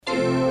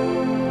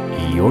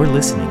You're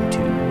listening to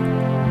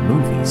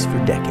Movies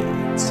for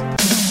Decades.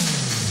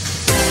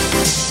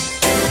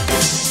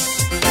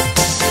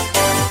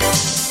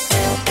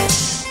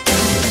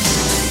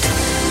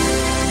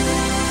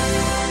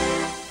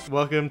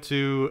 Welcome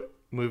to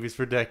Movies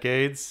for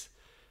Decades,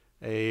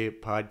 a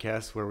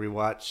podcast where we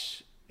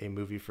watch a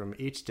movie from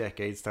each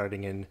decade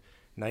starting in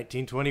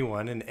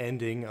 1921 and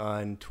ending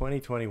on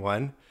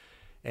 2021.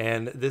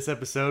 And this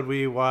episode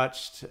we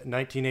watched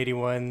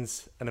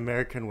 1981's An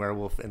American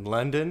Werewolf in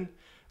London.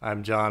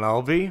 I'm John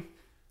Albee.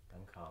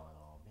 I'm Colin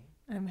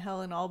Albee. I'm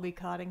Helen Albee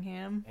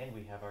Cottingham. And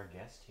we have our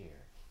guest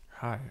here.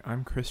 Hi,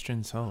 I'm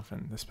Christian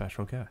Sullivan, the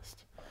special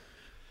guest.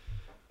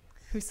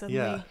 Who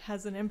suddenly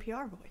has an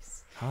NPR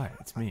voice. Hi,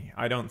 it's me.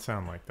 I don't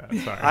sound like that.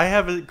 Sorry. I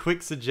have a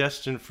quick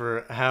suggestion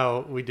for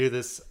how we do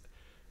this.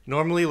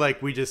 Normally,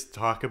 we just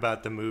talk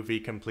about the movie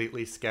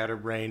completely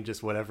scatterbrained,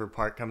 just whatever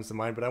part comes to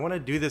mind. But I want to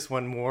do this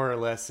one more or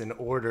less in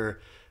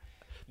order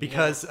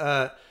because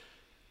I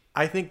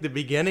think the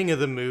beginning of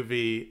the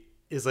movie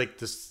is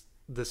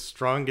the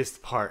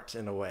strongest part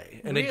in a way.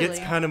 And It gets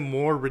kind of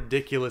more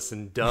ridiculous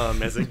and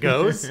dumb as it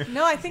goes.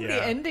 No, I think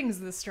the ending's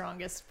the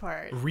strongest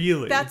part.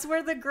 Really? That's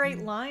where the great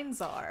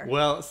lines are.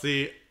 Well,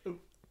 see...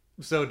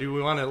 So do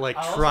we want to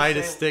try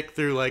to stick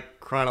through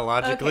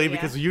chronologically? Okay,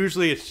 because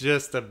usually it's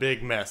just a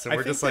big mess, and I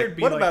we're think just like, there'd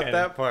be what like about a-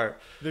 that part?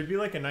 There'd be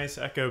a nice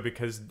echo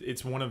because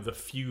it's one of the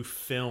few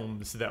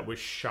films that was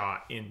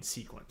shot in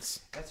sequence.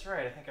 That's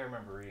right. I think I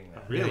remember reading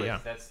that. Really? Yeah.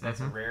 That's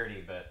a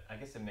rarity, but I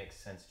guess it makes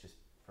sense just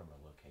from a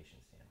location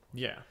standpoint.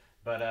 Yeah.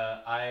 But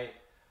I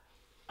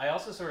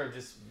also sort of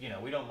just,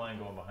 we don't mind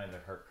going behind the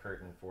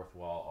curtain, fourth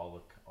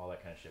wall, all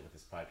that kind of shit with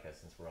this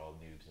podcast since we're all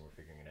noobs and we're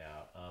figuring it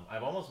out.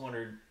 I've almost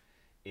wondered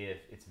if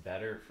it's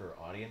better for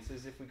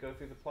audiences if we go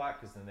through the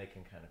plot, because then they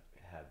can kind of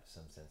have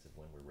some sense of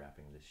when we're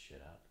wrapping this shit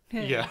up.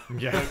 Yeah.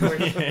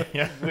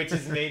 Yeah. Which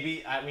is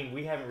maybe,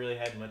 we haven't really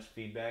had much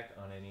feedback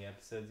on any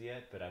episodes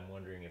yet, but I'm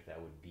wondering if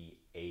that would be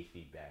a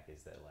feedback,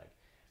 is that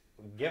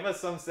give us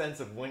some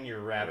sense of when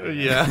you're wrapping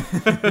Yeah.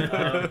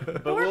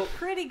 but we're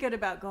pretty good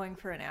about going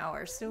for an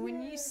hour. So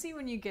when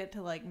you get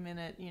to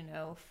minute,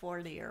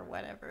 40 or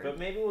whatever. But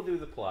maybe we'll do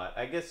the plot.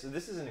 I guess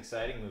this is an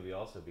exciting movie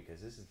also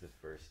because this is the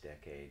first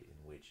decade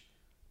in which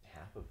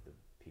half of the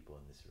people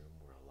in this room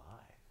were alive.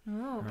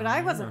 Oh, but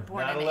I wasn't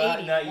born Not in a lot,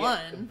 81. not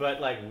yet,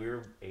 but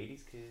we're 80s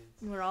kids.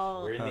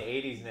 We're in the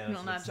 80s now. No,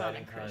 it's not an John exciting and time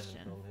in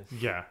Christian. film history.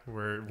 Yeah,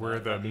 we're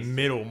the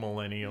middle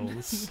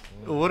millennials.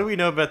 What do we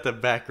know about the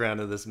background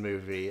of this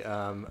movie?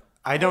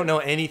 I don't know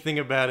anything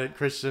about it,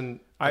 Christian.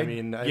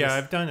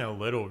 I've done a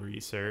little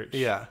research.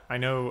 Yeah. I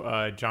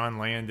know John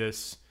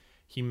Landis.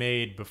 He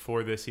made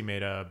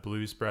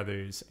Blues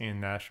Brothers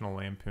and National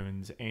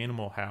Lampoon's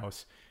Animal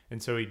House.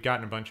 And so he'd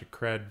gotten a bunch of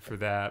cred for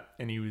that,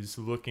 and he was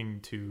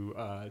looking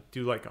to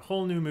do a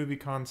whole new movie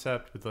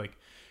concept with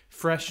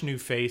fresh new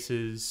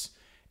faces.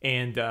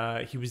 And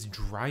he was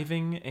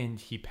driving, and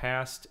he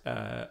passed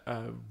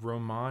a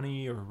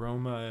Romani or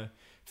Roma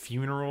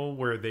funeral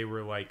where they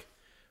were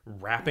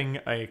wrapping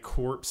a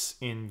corpse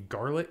in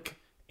garlic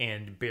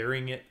and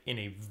burying it in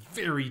a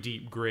very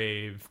deep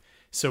grave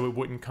so it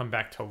wouldn't come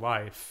back to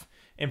life.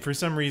 And for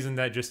some reason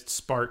that just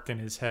sparked in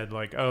his head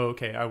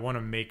I want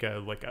to make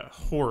a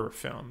horror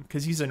film,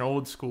 because he's an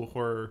old school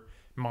horror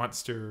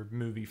monster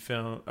movie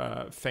film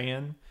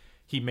fan.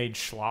 He made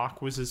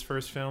Schlock was his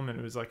first film, and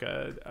it was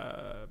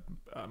a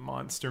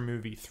monster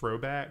movie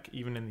throwback.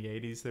 Even in the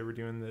 80s they were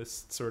doing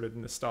this sort of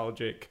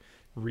nostalgic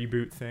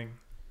reboot thing.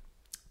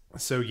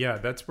 So yeah,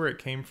 that's where it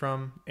came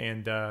from,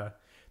 and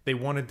they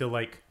wanted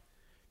to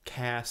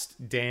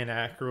cast Dan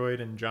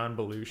Aykroyd and John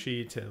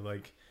Belushi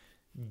to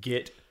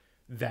get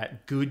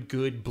that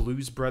good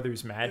Blues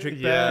Brothers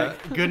magic back.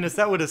 Goodness,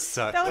 that would have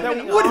sucked.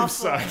 That would have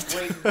sucked.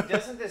 Wait,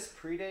 doesn't this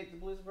predate the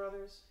Blues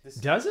Brothers?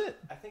 Does it?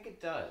 I think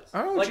it does.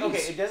 Oh, geez.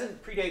 Okay, it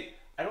doesn't predate.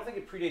 I don't think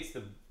it predates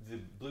the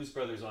Blues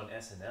Brothers on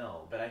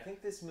SNL, but I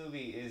think this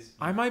movie is.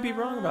 I might be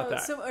wrong about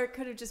that. Or it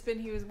could have just been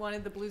he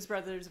wanted the Blues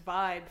Brothers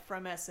vibe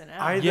from SNL.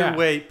 Either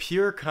way,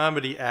 pure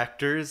comedy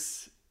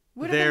actors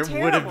would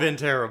have been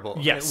terrible.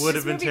 Yes. It would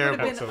have been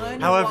terrible.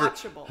 However,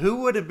 who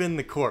would have been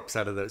the corpse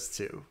out of those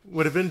two?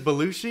 Would have been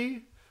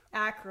Belushi?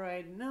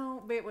 Aykroyd.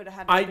 No, but it would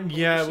have had to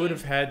be it Belushi. would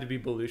have had to be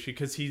Belushi,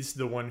 because he's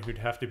the one who'd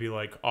have to be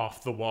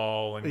off the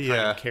wall and kind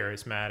of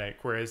charismatic,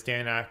 whereas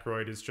Dan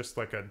Aykroyd is just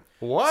a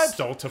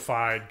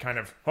stultified kind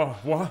of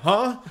what,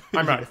 huh?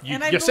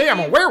 You say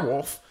I'm a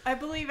werewolf. I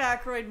believe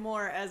Aykroyd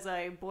more as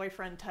a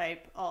boyfriend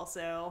type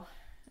also.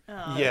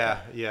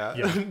 Yeah.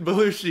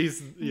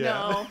 Belushi's.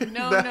 Yeah.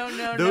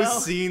 No.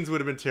 Those scenes would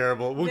have been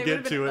terrible. We'll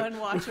get to it.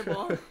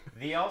 Unwatchable.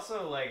 The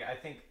also I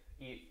think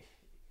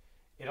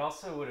it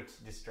also would have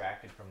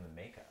distracted from the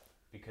makeup,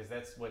 because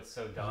that's what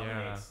so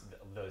dominates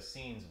those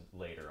scenes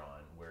later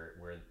on, where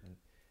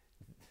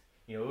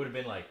it would have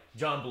been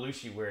John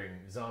Belushi wearing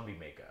zombie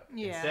makeup.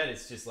 Yeah. Instead,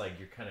 it's just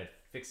you're kind of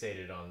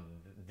fixated on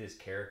this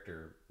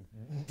character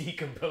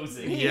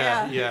decomposing.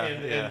 Yeah.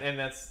 And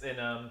that's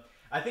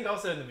I think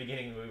also in the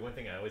beginning of the movie, one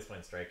thing I always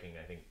find striking,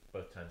 I think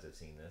both times I've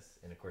seen this,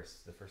 and of course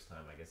the first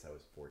time I guess I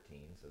was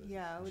 14, so this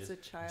Yeah, I is was a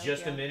child.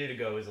 just yeah. a minute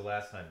ago was the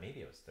last time.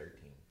 Maybe I was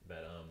 13,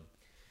 but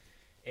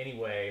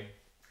anyway,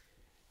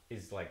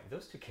 is like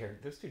those two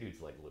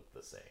dudes like look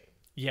the same.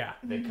 Yeah.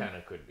 They kind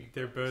of could be.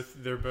 They're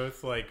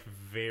both like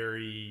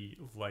very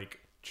like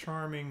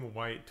charming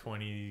white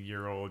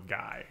 20-year-old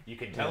guy. You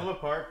can tell them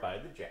apart by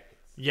the jackets.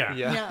 Yeah.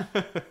 Yeah.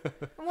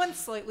 One's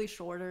slightly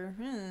shorter.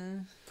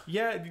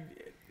 Yeah,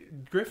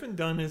 Griffin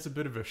Dunn is a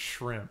bit of a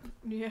shrimp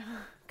Yeah.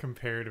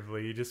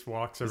 comparatively. He just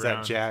walks Is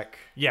around. that Jack?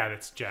 Yeah,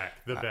 that's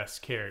Jack, the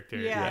best character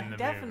Yeah, in the movie.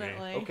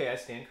 definitely. Okay, I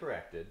stand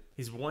corrected.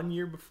 He's 1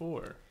 year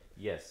before.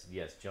 Yes,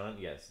 John.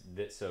 Yes,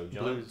 so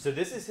John. Blues. So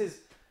this is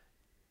his.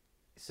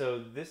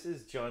 So this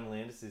is John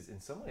Landis's, in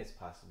some ways,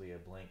 possibly a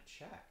blank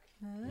check.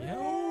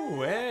 No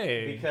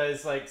way.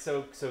 Because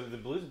so the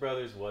Blues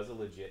Brothers was a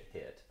legit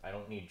hit. I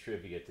don't need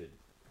trivia to.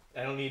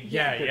 I don't need.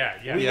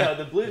 Yeah. We Yeah. know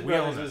the Blues We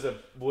all Brothers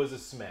was a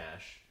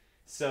smash.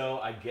 So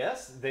I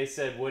guess they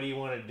said, "What do you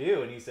want to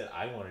do?" And he said,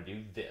 "I want to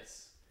do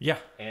this." Yeah.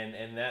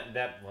 And that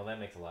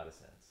makes a lot of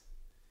sense.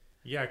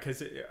 Yeah,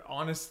 because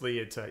honestly,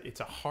 it's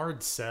a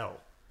hard sell.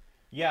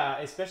 Yeah,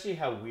 especially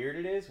how weird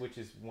it is, which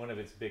is one of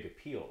its big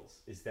appeals,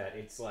 is that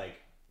it's like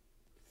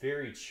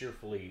very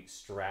cheerfully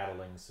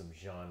straddling some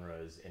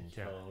genres and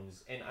Yeah.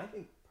 tones, and I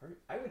think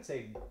I would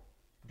say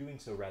doing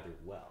so rather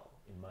well,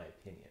 in my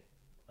opinion.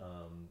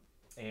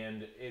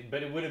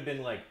 But it would have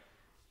been like,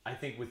 I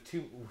think with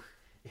two,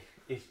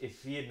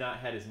 if he had not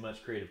had as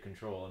much creative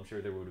control, I'm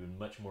sure there would have been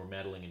much more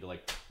meddling into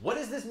like, what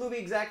is this movie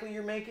exactly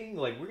you're making?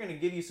 Like, we're gonna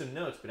give you some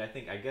notes, but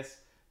I guess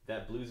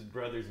that Blues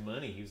Brothers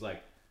money, he was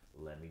like,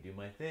 let me do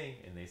my thing,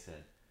 and they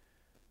said,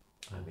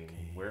 I mean,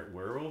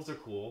 werewolves are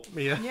cool,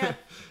 Yeah. Yeah.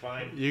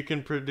 fine. You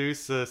can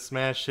produce a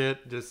smash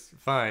hit just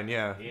fine.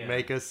 Yeah. Yeah.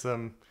 Make us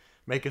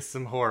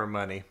some horror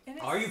money. And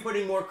Are you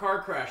putting more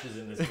car crashes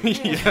in this movie?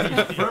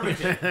 Yeah.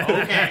 Affirmative.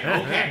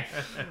 Okay.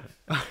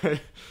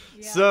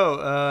 Yeah.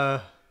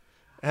 So,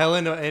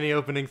 Helen, any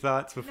opening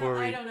thoughts before No,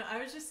 we? I don't know. I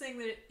was just saying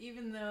that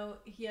even though,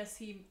 yes,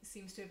 he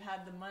seems to have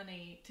had the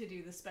money to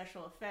do the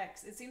special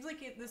effects, it seems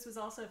like this was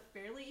also a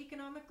fairly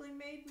economically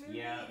made movie.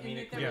 Yeah, I mean,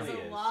 in it that there was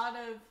really a is. lot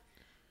of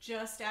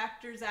just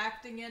actors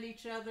acting at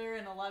each other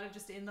and a lot of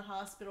just in the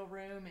hospital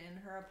room, in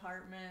her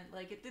apartment.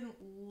 Like, it didn't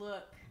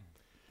look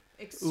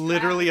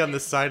Literally on the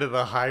extravagant. side of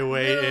the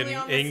highway Literally in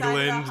on the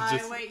England. side of the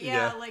just highway.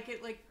 Yeah,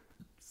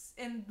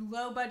 and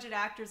low budget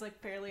actors, like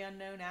fairly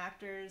unknown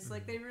actors,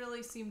 like they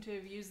really seem to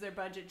have used their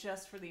budget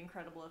just for the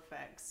incredible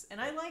effects. And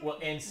I like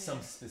And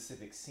some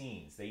specific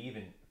scenes. They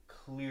even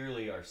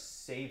clearly are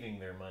saving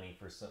their money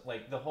for some,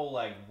 like the whole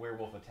like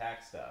werewolf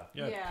attack stuff.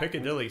 Yeah, Yeah.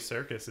 Piccadilly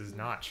Circus is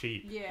not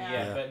cheap. Yeah.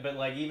 Yeah, but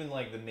like even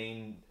like the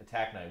main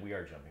attack night, we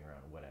are jumping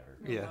around, whatever.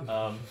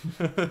 Yeah.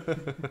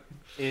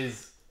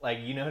 Is like,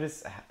 you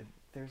notice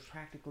there's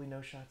practically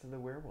no shots of the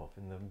werewolf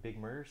in the big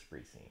murder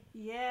spree scene.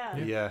 Yeah.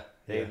 Yeah.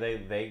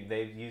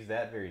 They've used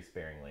that very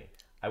sparingly.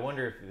 I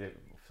wonder if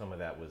some of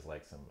that was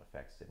like some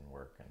effects didn't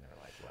work, and they're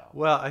like,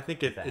 Well, I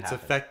think that it's happens.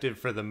 effective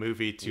for the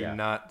movie to Yeah.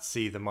 not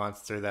see the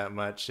monster that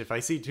much. If I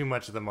see too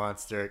much of the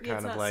monster, it Yeah,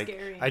 kind it's of not like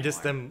scary I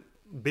just anymore.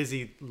 am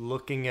busy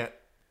looking at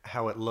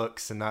how it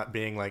looks and not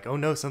being like, oh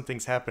no,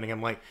 something's happening.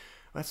 I'm like,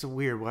 that's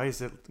weird. Why is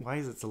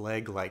its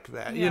leg like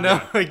that? Yeah. You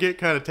know, I get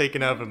kind of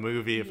taken out of a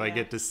movie if I Yeah.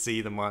 get to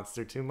see the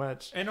monster too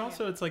much. And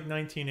also, it's like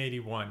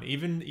 1981.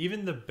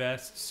 Even the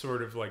best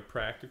sort of like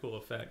practical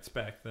effects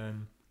back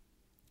then,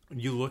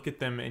 you look at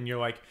them and you're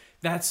like,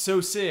 that's so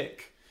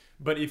sick.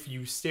 But if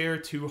you stare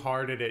too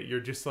hard at it,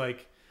 you're just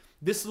like,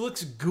 this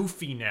looks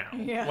goofy now.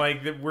 Yeah.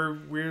 Like that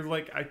we're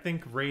like, I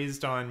think,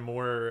 raised on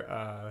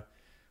more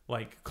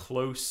like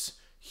close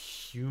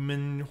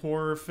human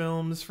horror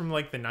films from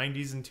like the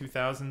 90s and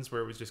 2000s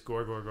where it was just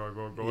gore.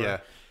 Yeah.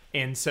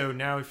 And so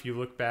now if you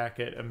look back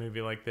at a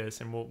movie like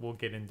this, and we'll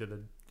get into the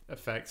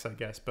effects, I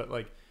guess, but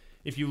like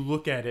if you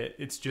look at it,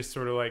 it's just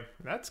sort of like,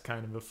 that's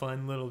kind of a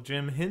fun little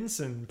Jim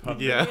Henson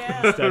puppet Yeah.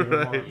 Yeah. instead of a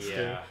Right. monster.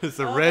 Yeah. It's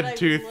a Oh, red but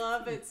tooth. I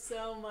love it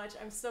so much.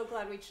 I'm so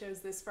glad we chose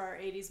this for our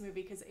 80s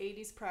movie because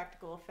 80s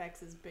practical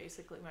effects is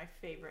basically my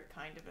favorite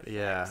kind of effects.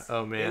 Yeah.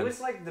 Oh It man. was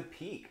like the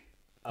peak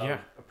of Yeah.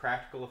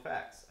 practical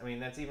effects. I mean,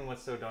 that's even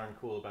what's so darn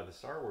cool about the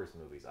Star Wars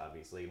movies,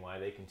 obviously, and why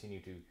they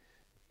continue to,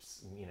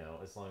 you know,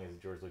 as long as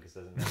George Lucas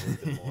doesn't know a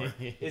little bit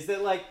more, is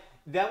that like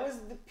that was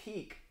the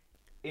peak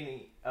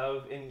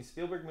in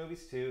Spielberg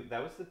movies too.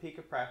 That was the peak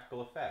of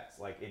practical effects.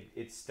 Like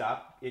it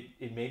stopped.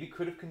 It maybe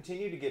could have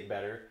continued to get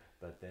better,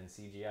 but then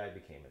CGI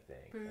became a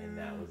thing, and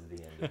that was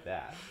the end of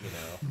that.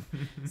 You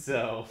know,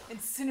 so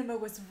And cinema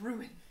was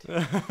ruined.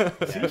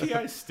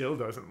 CGI still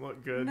doesn't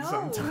look good No.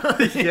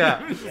 sometimes.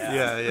 yeah.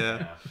 yeah,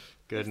 Yeah.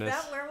 Goodness.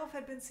 If that werewolf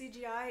had been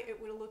CGI,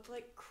 it would have looked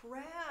like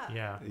crap.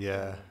 Yeah.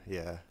 Yeah.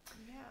 Yeah.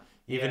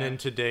 Even Yeah. in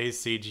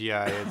today's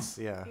CGI, it's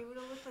yeah. It would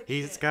have looked like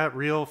He's shit. got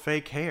real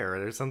fake hair.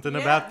 There's something Yeah.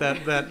 about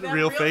that That real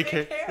real fake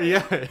fake hair.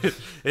 hair. Yeah,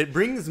 it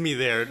brings me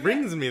there. It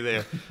brings me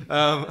there.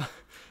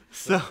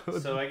 So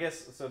So I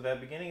guess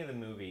that beginning of the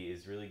movie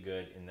is really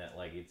good in that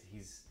like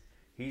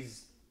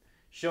he's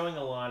showing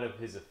a lot of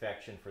his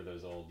affection for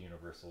those old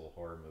Universal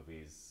horror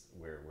movies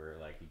where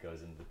like he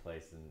goes into the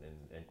place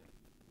and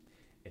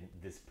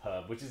this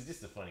pub, which is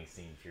just a funny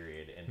scene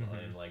period,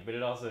 and like, but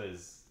it also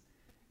is.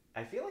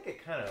 I feel like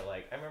it kind of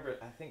like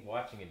I think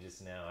watching it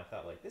just now, I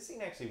thought like this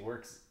scene actually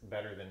works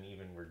better than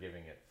even we're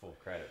giving it full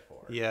credit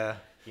for. Yeah.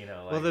 You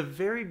know. Like, Well, the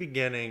very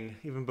beginning,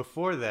 even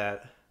before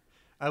that,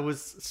 I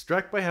was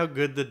struck by how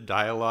good the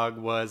dialogue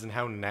was and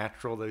how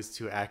natural those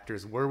two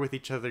actors were with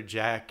each other,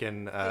 Jack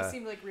and They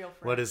seemed like real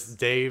friends. what is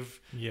Dave?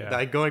 Yeah.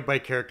 I'm going by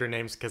character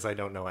names because I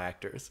don't know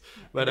actors,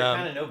 but they're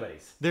kind of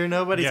nobodies. they're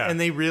nobodies, Yeah. and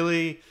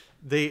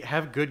they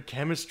have good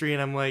chemistry.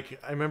 And I'm like,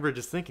 I remember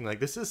just thinking like,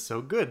 this is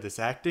so good. This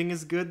acting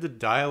is good. The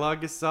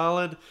dialogue is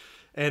solid.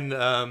 And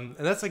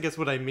that's, I guess,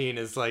 what I mean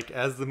is like,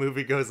 as the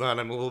movie goes on,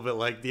 I'm a little bit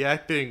like the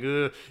acting.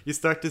 You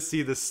start to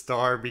see the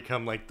star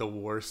become like the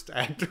worst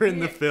actor in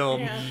the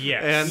film. Yeah.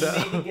 Yes.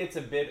 And He maybe gets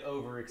a bit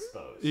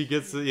overexposed. he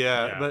gets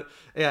Yeah. but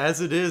yeah,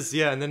 as it is,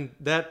 yeah. And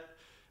then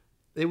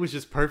it was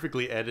just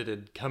perfectly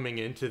edited coming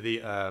into the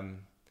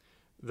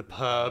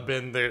pub,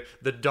 and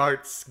the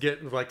darts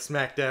get like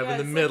smack dab Yeah, in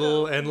the it's like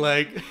middle, a- and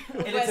like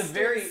And it's a Western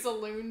very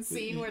saloon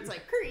scene where it's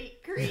like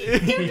creak creak.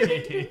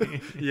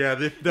 yeah,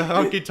 the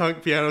honky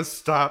tonk piano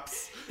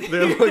stops.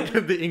 They're like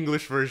the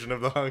English version of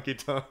the honky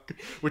tonk,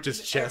 which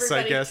is chess,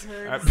 I Everybody guess.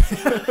 turns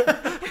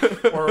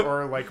to-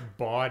 or like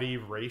body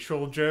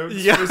racial jokes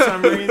Yeah. for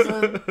some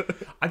reason.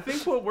 I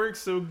think what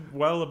works so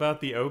well about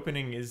the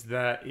opening is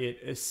that it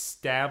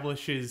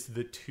establishes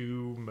the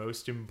two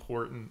most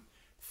important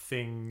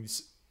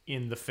things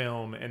in the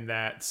film, and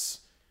that's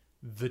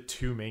the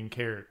two main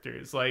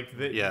characters. Like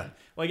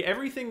like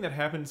everything that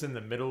happens in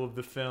the middle of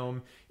the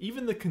film,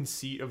 even the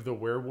conceit of the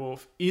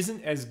werewolf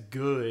isn't as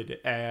good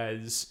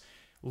as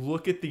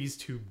look at these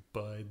two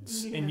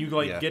buds, and you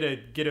like Yeah.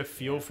 get a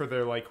feel for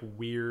their like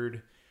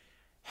weird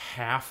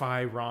half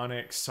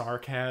ironic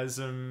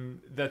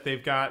sarcasm that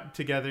they've got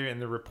together,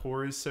 and the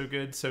rapport is so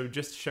good. So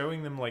just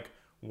showing them like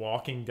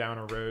walking down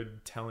a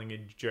road telling a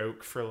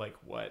joke for like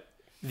what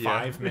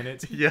 5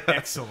 minutes, Yeah.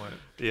 excellent.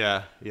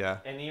 Yeah.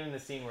 And even the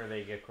scene where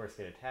they, of course,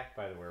 get attacked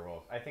by the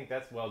werewolf, I think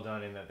that's well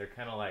done in that they're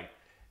kind of like,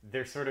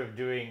 they're sort of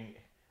doing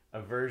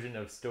a version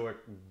of stoic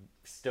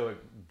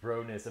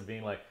broness of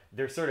being like,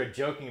 they're sort of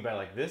joking about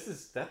like,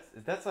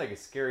 that's like a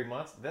scary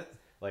monster. That's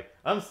like,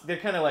 they're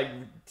kind of like,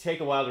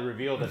 take a while to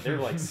reveal that they're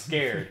like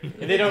scared.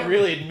 And they don't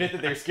really admit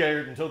that they're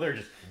scared until they're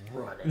just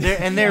running.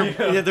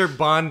 They're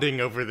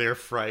bonding over their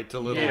fright a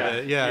little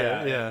bit.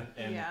 Yeah.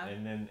 And Yeah.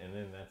 then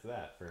that's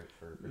that for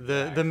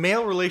The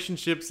male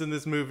relationships in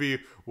this movie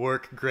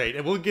work great,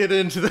 and we'll get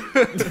into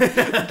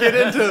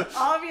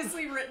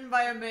Obviously written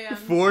by a man.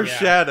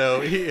 foreshadow.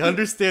 He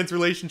understands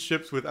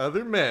relationships with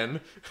other men.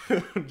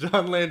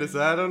 John Landis,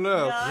 I don't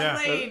know. Yeah.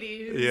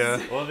 Ladies.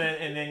 Yeah. Well,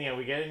 then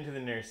we get into the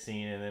nurse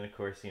scene, and then of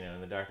course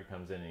and the doctor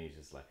comes in and he's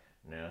just like,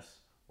 nurse,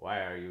 why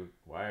are you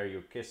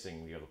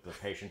kissing the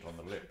patient on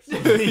the lips?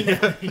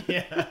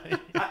 Yeah.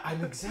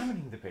 I'm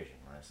examining the patient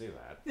when I see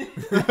that.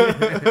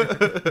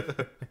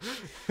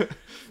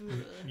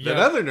 That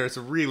other nurse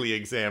really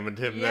examined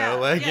him Yeah,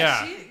 though. Like,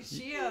 Yeah.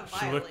 She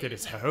She looked at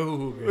his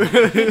hog.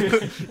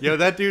 yo,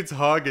 that dude's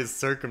hog is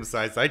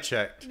circumcised. I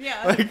checked.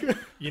 Yeah.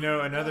 You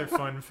know, another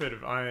fun bit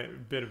of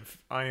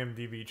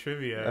IMDb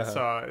trivia I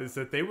saw is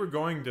that they were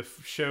going to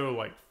show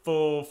like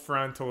full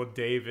frontal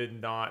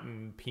David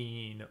Naughton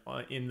peen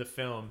in the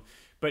film,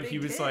 but They he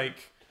was did. like,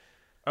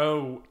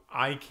 "Oh,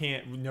 I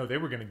can't." No, they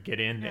were going to get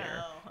in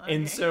there, Oh, okay.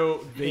 and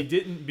so they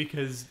didn't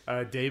because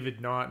David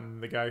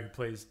Naughton, the guy who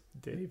plays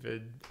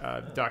David,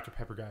 Dr.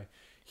 Pepper guy,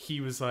 he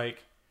was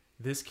like,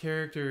 "This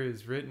character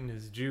is written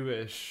as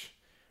Jewish.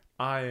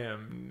 I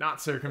am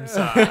not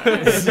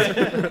circumcised."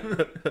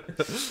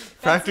 That's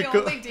Practical. the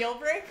only deal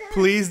breaker?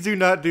 Please do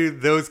not do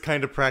those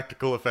kind of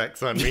practical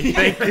effects on me.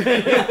 Thank you.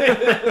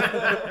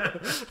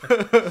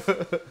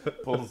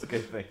 Pulls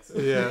good things.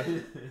 Yeah.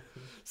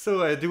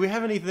 So, do we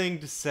have anything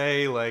to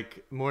say,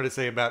 like more to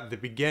say about the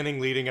beginning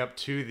leading up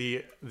to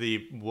the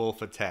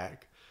wolf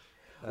attack?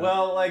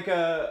 Well, like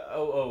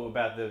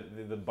about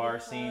the bar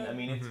scene. I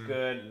mean, it's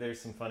good.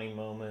 There's some funny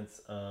moments.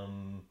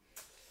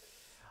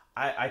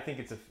 I think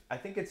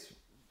it's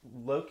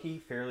low key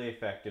fairly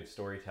effective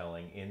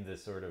storytelling in the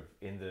sort of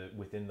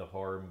within the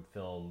horror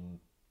film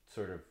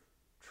sort of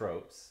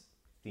tropes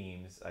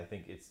themes. I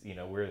think it's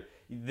where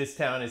this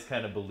town is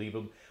kind of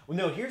believable. Well,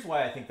 no, here's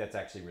why I think that's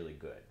actually really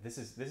good. This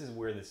is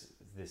where this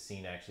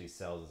scene actually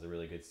sells as a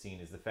really good scene,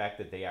 is the fact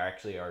that they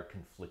actually are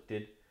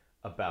conflicted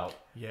about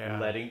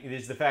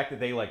is the fact that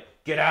they like,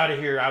 get out of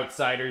here,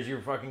 outsiders,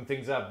 you're fucking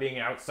things up, being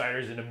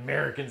outsiders and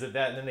Americans at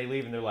that, and then they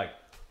leave and they're like,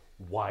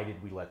 why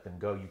did we let them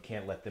go? You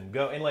can't let them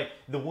go. And like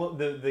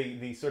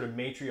the sort of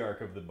matriarch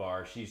of the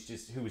bar,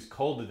 who was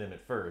cold to them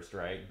at first,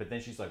 right? But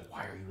then she's like,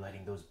 why are you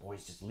letting those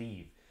boys just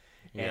leave?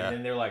 Yeah. And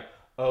then they're like,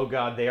 oh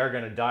God, they are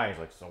gonna die. He's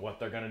like, so what?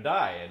 They're gonna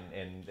die.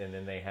 And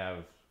then they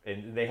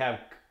have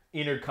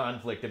inner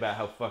conflict about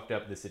how fucked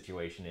up the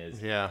situation is.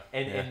 Yeah.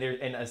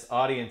 And us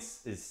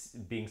audience is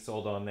being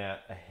sold on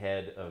that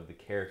ahead of the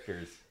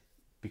characters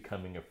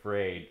becoming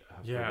afraid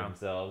for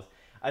themselves.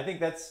 I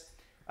think that's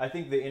I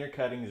think the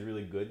intercutting is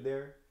really good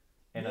there,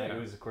 and Yeah. it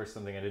was of course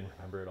something I didn't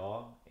remember at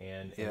all,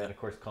 and Yeah. then of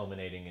course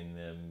culminating in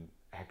them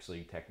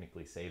actually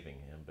technically saving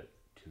him, but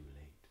too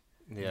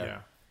late.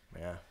 Yeah.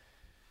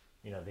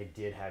 You know, they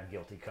did have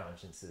guilty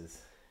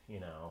consciences. You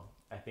know,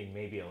 I think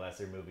maybe a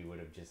lesser movie would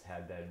have just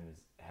had them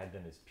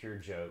as pure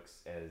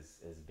jokes as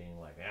being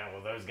like, yeah,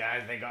 well, those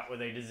guys, they got what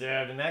they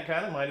deserved, and that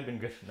kind of might have been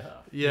good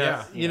enough.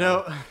 Yeah. You You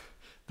know,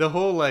 the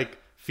whole like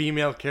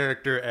female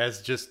character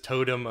as just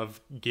totem of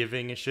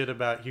giving a shit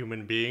about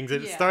human beings.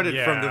 It Yeah.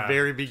 started from the Yeah.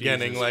 very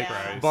beginning. Jesus Like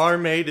Christ.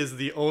 barmaid is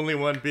the only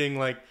one being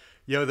like,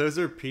 yo, those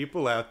are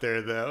people out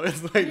there though.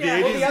 It's like Yeah.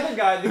 the Well, the 80s. other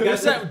guy,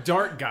 There's that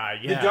dark guy.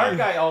 the Yeah. dark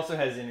guy also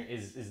has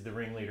is the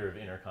ringleader of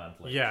inner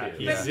conflict. Yeah, too.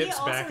 he But zips he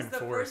also back is and the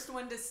forth. first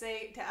one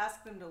to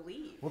ask them to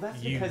leave. Well,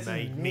 that's You because he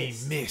made me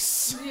missed.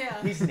 miss.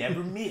 Yeah. He's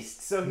never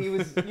missed, so he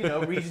was,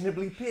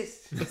 reasonably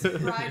pissed. His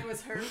pride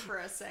was hurt for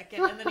a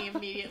second, and then he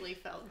immediately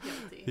felt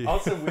guilty.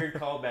 Also, weird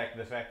callback to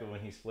the fact that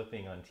when he's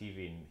flipping on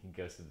TV and he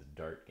goes to the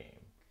dart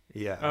game.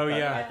 Yeah. Oh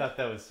yeah. I thought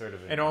that was sort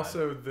of. And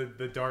also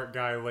the dark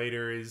guy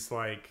later is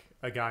like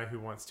a guy who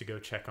wants to go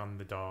check on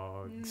the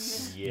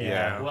dogs. Yeah.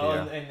 Yeah,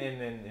 Well, yeah.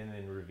 And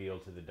then reveal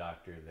to the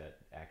doctor that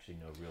actually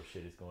no real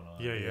shit is going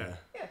on. Yeah.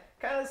 Yeah.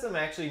 Kind of some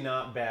actually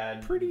not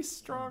bad. Pretty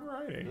strong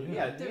writing.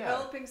 Yeah.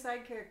 Developing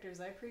side characters,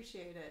 I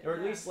appreciate it. Or at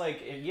Yeah. least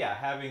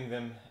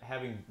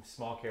having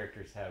small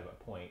characters have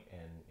a point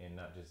and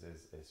not just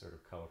as sort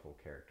of colorful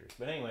characters.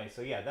 But anyway,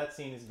 so yeah, that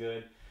scene is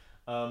good.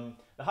 The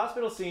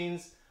hospital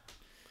scenes.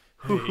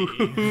 They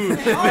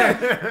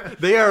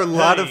are a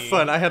lot of Hey.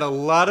 fun. I had a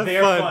lot of They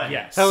are fun. fun.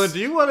 Yes. Helen, do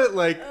you want to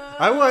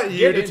I want you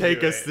Get to into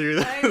take us it. through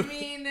that. I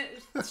mean,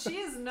 she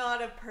is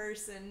not a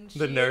person. She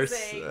The nurse,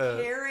 is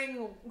a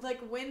caring, like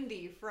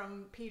Wendy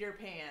from Peter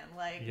Pan.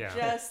 Like, Yeah.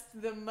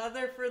 just the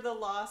mother for the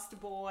lost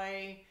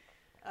boy.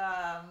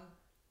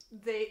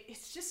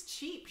 It's just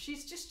cheap.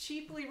 She's just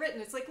cheaply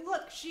written. It's like,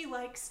 look, she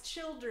likes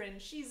children.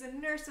 She's a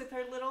nurse with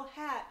her little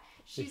hat.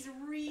 She's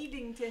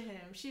reading to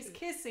him. She's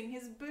kissing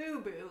his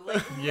boo-boo.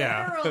 Like,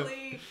 Yeah.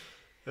 literally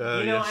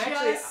Yeah.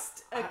 Actually,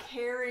 just a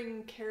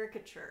caring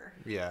caricature.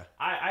 Yeah.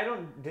 I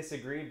don't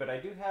disagree, but I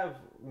do have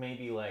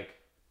maybe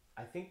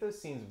I think those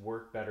scenes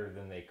work better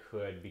than they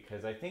could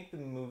because I think the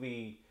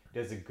movie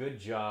does a good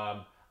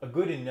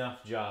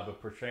enough job of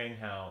portraying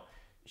how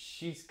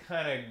she's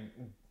kind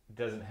of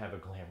doesn't have a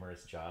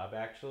glamorous job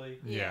actually.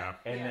 Yeah.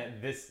 And Yeah.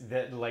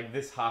 that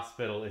this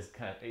hospital is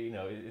kind of,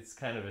 it's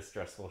kind of a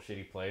stressful,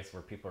 shitty place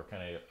where people are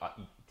kind of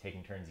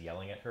taking turns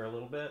yelling at her a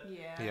little bit.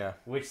 Yeah. Yeah.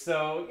 Which,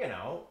 so,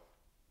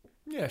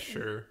 Yeah,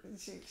 sure.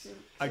 she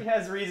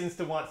has reasons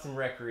to want some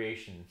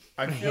recreation.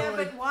 I feel Yeah,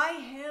 like but why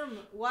him?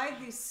 Why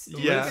these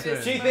Yeah.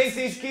 stupidest She thinks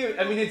he's cute.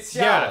 I mean, it's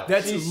yeah, shallow.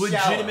 that's She's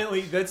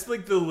legitimately that's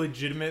like the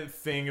legitimate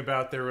thing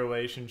about their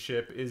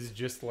relationship is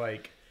just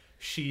like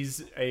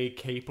she's a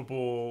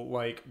capable,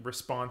 like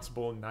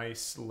responsible,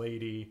 nice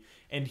lady,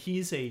 and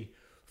he's a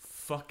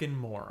fucking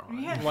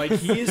moron. Yeah. Like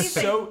he is He's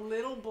a so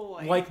little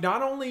boy. like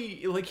not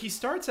only like he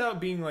starts out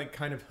being like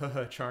kind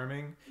of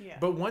charming, Yeah.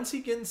 but once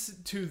he gets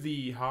to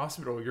the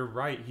hospital, you're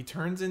right, he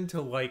turns into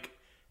like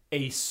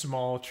a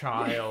small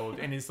child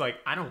and is like,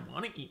 I don't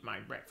want to eat my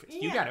breakfast.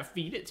 You Yeah. gotta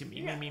feed it to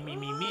me, Yeah. me.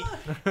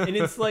 And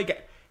it's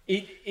like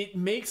it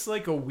makes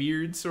like a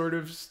weird sort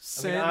of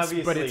sense, but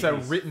obviously it's a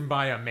he's- written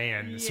by a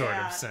man sort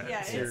of sense.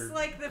 Yeah, it's You're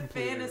like the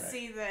completely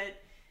fantasy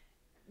that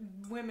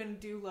women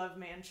do love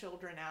man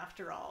children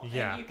after all.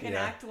 Yeah. And you can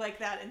Yeah. act like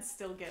that and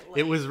still get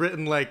laid. It was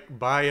written like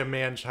by a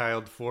man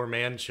child for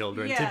man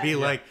children to Yeah. be Yeah.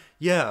 like,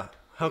 yeah,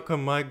 how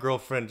come my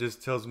girlfriend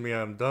just tells me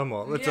I'm dumb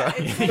all the yeah,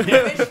 time? it's like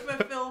wish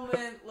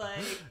fulfillment,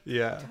 like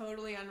Yeah.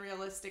 totally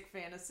unrealistic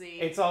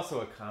fantasy. It's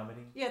also a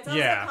comedy. yeah, it's also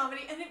Yeah. a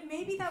comedy, and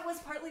maybe that was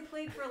partly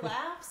played for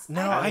laughs.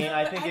 No, I mean, don't-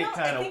 I think it don't-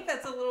 kinda- I think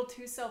that's a little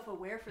too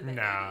self-aware for the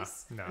Nah,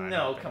 80s. no, I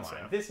No, don't come think on.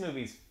 so. This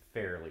movie's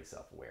fairly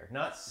self-aware.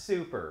 Not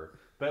super,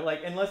 but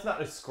and let's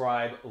not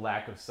ascribe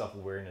lack of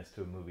self-awareness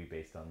to a movie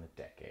based on the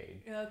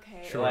decade.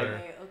 Okay, Sure.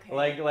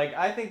 okay.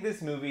 I think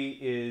this movie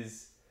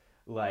is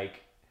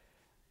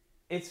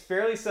it's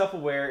fairly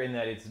self-aware in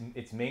that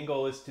its main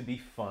goal is to be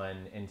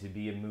fun and to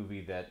be a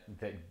movie that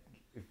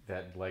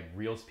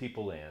reels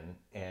people in,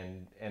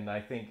 and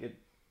I think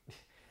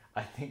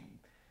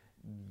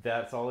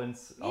that's all all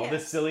this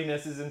Yes.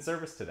 silliness is in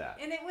service to that.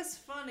 And it was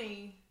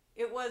funny.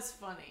 It was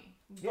funny,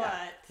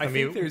 Yeah. but I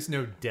mean- think there's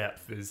no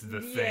depth is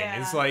the thing.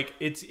 It's Yeah. like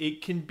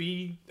it can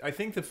be. I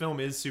think the film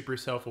is super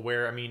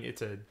self-aware. I mean,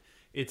 it's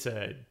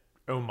a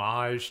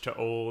homage to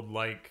old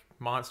like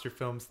monster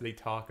films. They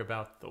talk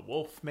about the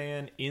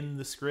Wolfman in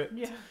the script.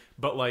 Yeah.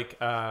 But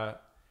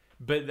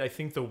but I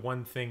think the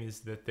one thing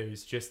is that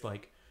there's just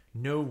like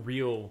no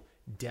real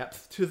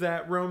depth to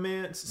that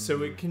romance.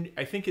 So it can.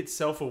 I think it's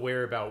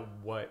self-aware about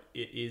what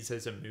it is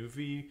as a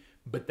movie.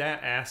 But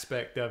that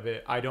aspect of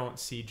it, I don't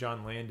see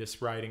John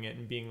Landis writing it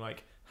and being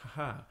like,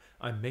 haha,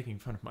 I'm making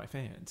fun of my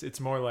fans. It's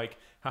more like,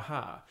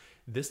 haha,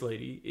 this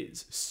lady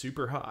is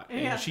super hot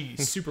Yeah. and she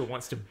super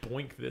wants to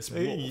boink this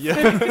wolf.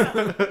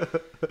 Yeah.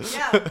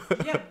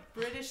 yeah.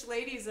 British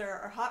ladies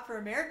are hot for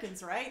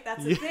Americans, right?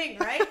 That's a thing,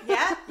 right?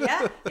 Yeah.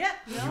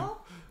 No.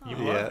 You Oh.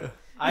 love Yeah. it.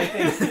 I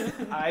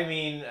think, I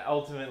mean,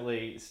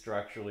 ultimately,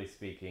 structurally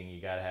speaking, you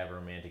gotta have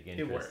romantic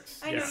interest. It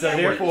works. I know, Yeah. So yeah,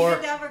 therefore- you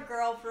need to have a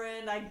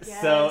girlfriend, I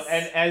guess. So,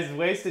 and as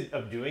ways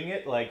of doing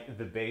it, like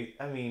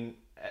I mean,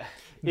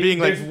 Being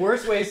like- there's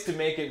worse ways to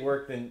make it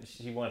work than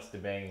she wants to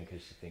bang him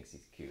because she thinks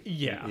he's cute.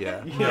 Yeah.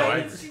 Yeah. You Why know, I,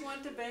 does she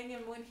want to bang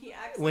him when he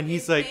acts When like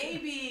he's a like,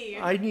 baby?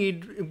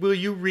 will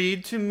you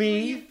read to Will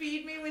you me?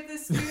 feed me with a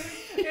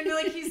spoon? And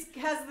like he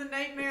has the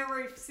nightmare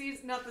where he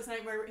sees, not this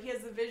nightmare, he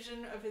has the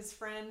vision of his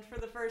friend for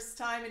the first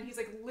time, and he's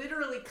like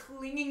literally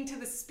clinging to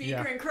the speaker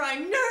Yeah. and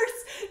crying,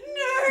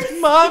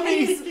 "Nurse, Mommy!"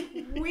 And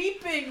he's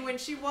weeping when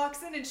she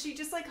walks in, and she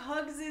just like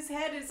hugs his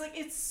head. And it's like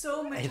it's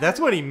so much. Hey, that's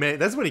when he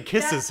that's when he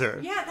kisses her.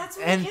 Yeah, that's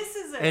when and he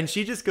kisses her. and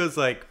she just goes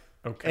like,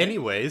 okay.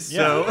 anyways. Yeah.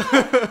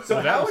 So So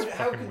that how was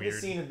how fucking could weird.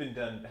 this scene have been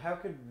done? How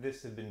could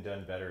this have been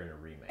done better in a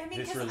remake? I mean,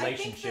 this 'cause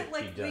relationship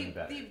I think that, be like, done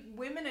better. the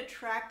women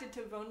attracted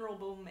to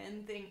vulnerable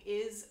men thing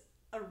is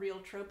a real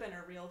trope and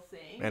a real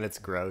thing. and it's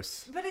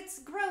gross. But it's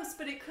gross,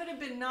 but it could have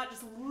been not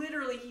just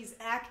literally he's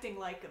acting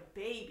like a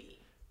baby.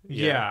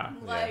 Yeah.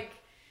 Like,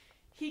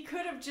 he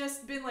could have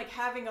just been, like,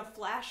 having a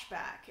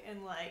flashback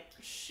and, like,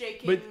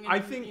 shaking. But and, I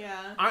think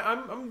Yeah.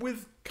 I'm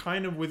with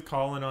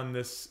Colin on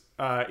this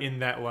in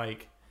that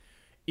like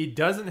it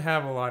doesn't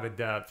have a lot of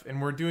depth,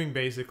 and we're doing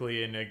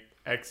basically an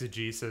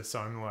exegesis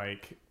on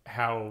like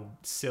how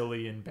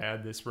silly and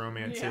bad this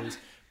romance Yeah. is.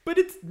 But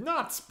it's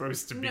not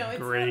supposed to be No, it's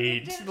not-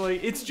 great. it didn't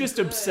Like it's just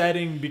good.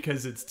 upsetting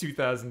because it's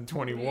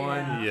 2021.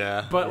 Yeah.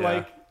 Yeah. But yeah.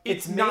 like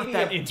it's It's not maybe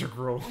that a-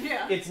 integral.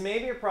 Yeah. It's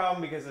maybe a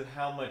problem because of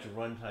how much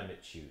runtime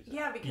it chews.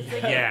 Yeah, because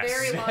they Yes. get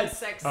very long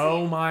sex Oh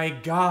scenes. my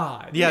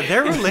god. Yeah,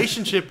 their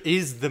relationship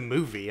is the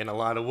movie in a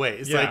lot of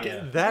ways. Yeah. Like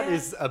Yeah. that Yeah.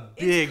 is a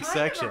big it's kind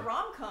section. Of a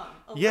rom-com,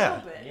 a Yeah.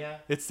 little bit. Yeah.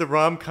 It's the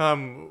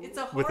rom-com It's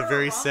a with a horror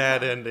very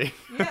sad rom-com. ending.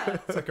 Yeah.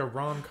 It's like a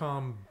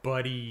rom-com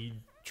buddy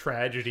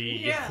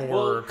tragedy Yeah.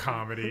 horror Well,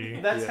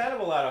 comedy. That's Yeah. kind of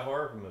a lot of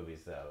horror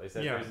movies, though. Is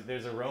that Yeah.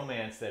 there's a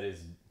romance that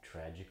is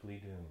tragically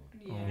doomed.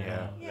 Yeah.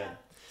 Yeah. Yeah.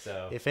 That-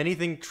 so If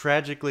anything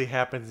tragically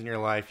happens in your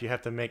life, you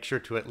have to make sure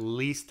to at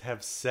least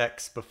have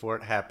sex before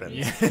it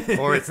happens,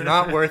 or it's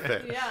not worth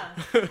it. Yeah.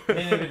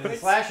 and if it's a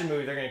slasher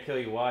movie, they're gonna kill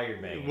you while you're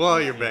banging.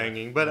 While you're Yeah.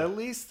 banging, but at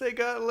least they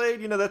got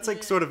laid. You know, that's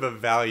like sort of a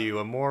value,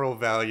 a moral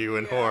value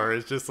in Yeah. horror.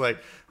 It's just like,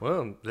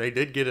 well, they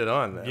did get it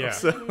on though. Yeah.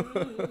 So.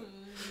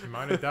 They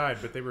might have died,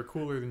 but they were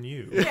cooler than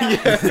you.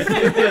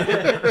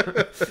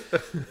 Yeah.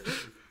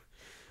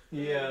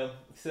 Yeah.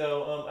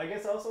 So I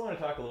guess I also want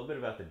to talk a little bit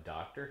about the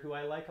Doctor, who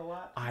I like a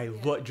lot. I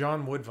love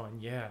John Woodvine.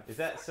 Yeah, Is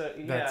that so?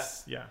 Yeah.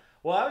 that's yeah.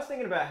 Well, I was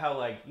thinking about how,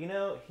 like, you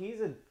know,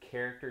 he's a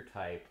character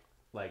type,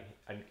 like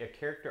a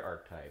character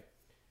archetype,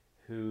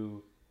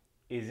 who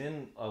is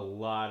in a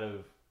lot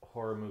of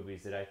horror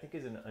movies that I think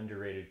is an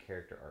underrated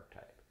character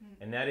archetype,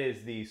 and that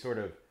is the sort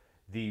of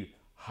the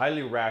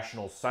highly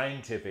rational,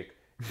 scientific,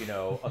 you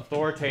know,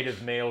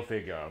 authoritative male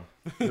figure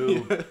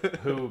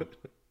who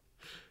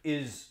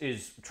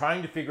is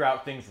trying to figure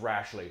out things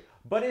rationally,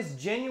 but is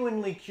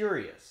genuinely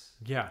curious.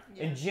 Yeah.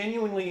 And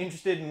genuinely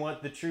interested in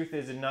what the truth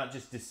is and not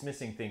just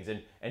dismissing things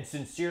and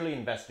sincerely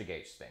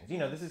investigates things. You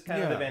know, this is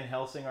kind of the Yeah. Van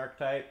Helsing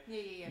archetype. Yeah,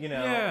 yeah, yeah. You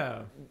know,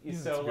 Yeah. Yeah, that's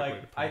a so good way to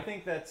like put I it.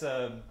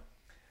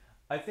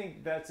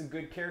 think that's a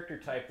good character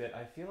type that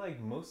I feel like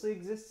mostly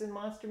exists in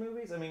monster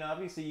movies. I mean,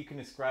 obviously you can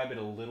ascribe it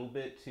a little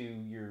bit to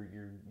your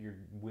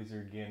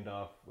wizard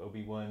Gandalf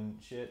Obi-Wan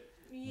shit.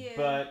 Yeah.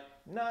 But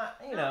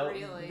not, you know, Not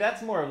really.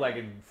 that's more of like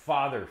a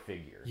father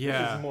figure. This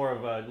Yeah. is more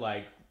of a,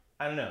 like,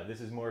 I don't know, this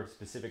is more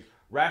specific,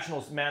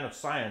 rational man of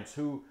science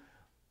who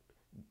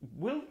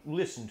will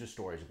listen to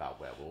stories about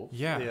werewolves.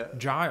 Yeah. Yeah.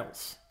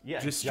 Giles. Yeah,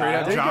 Just straight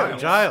up There you go,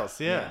 Giles. Giles.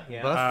 Yeah.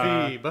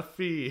 Yeah.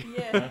 Buffy.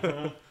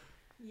 Yeah.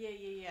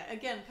 Yeah.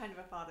 Again, kind of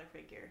a father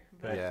figure.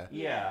 But, Yeah.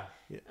 Yeah.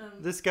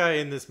 This guy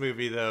in this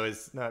movie though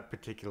is not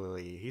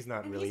particularly. He's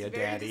not And really he's a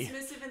very daddy.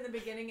 dismissive in the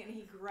beginning, and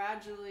he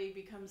gradually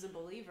becomes a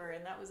believer,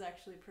 and that was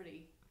actually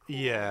pretty cool.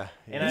 Yeah.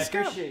 And I He's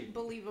got- appreciate,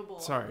 Believable.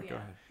 Sorry, yeah. go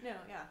ahead. No,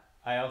 yeah.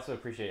 I also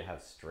appreciate how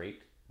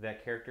straight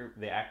that character,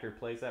 the actor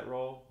plays that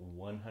role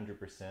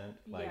 100%.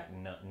 Like,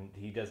 Yeah.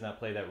 he does not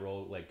play that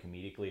role, like,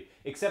 comedically,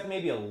 except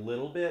maybe a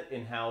little bit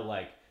in how,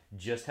 like,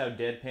 just how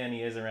deadpan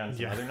he is around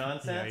some Yeah. other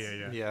nonsense.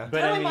 Yeah. Yeah. But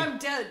Tell I him mean, I'm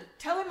dead.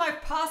 Tell him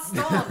I've passed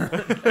on.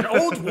 An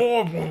old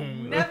war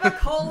wound. Never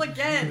call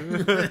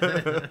again.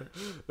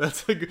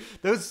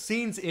 Those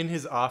scenes in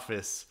his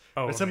office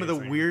Oh, are some of the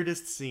amazing.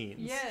 weirdest scenes.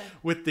 Yeah.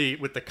 With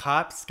the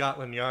cops,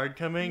 Scotland Yard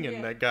coming, and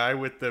Yeah. that guy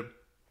with the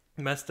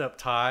messed up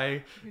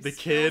tie, Who the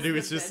kid spills who the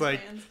was just like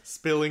bedpans.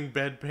 spilling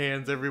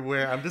bedpans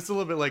everywhere. I'm just a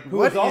little bit like, who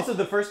what was also is-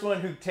 the first one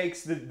who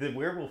takes the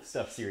werewolf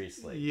stuff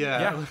seriously.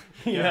 yeah.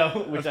 You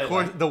know, which Of I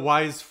course, like. the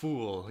wise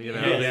fool. You know,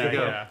 Yeah, there you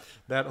go. yeah.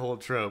 That whole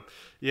trope.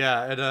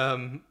 Yeah,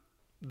 and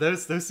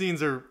those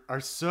scenes are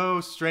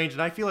so strange,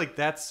 and I feel like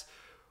that's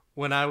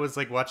when I was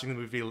like watching the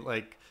movie,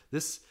 like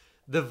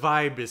the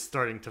vibe is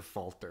starting to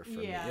falter for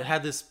Yeah. me. It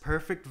had this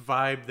perfect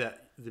vibe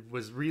that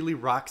was really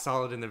rock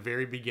solid in the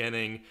very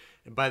beginning,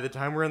 and by the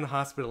time we're in the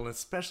hospital, and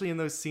especially in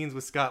those scenes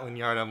with Scotland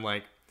Yard, I'm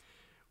like,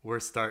 we're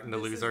starting to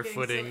This lose is our getting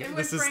footing. silly. And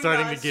this when is Frank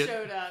starting Oz to get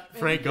showed up, and-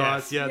 Frank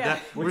Oz. Yeah, Yeah.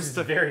 that Which is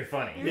very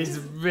funny. It's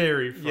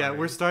very funny. yeah,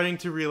 we're starting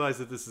to realize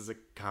that this is a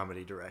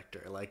comedy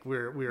director. Like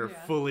we're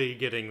Yeah. fully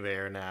getting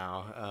there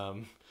now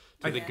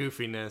to the Yeah.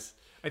 goofiness.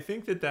 I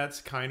think that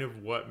that's kind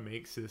of what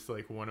makes this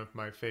like one of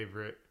my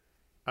favorite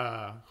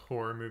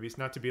horror movies.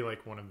 Not to be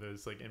like one of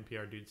those like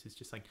NPR dudes who's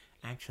just like,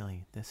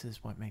 Actually, this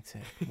is what makes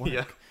it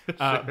work.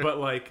 Yeah, but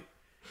like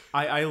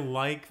I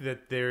like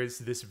that there's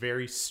this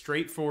very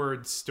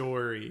straightforward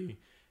story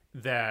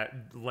that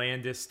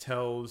Landis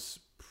tells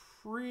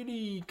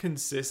pretty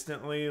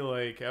consistently,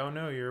 like, oh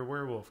no, you're a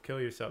werewolf, kill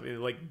yourself.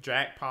 Like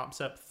Jack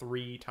pops up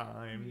 3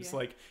 times. Yeah.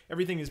 Like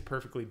everything is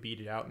perfectly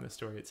beated out in the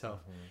story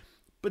itself.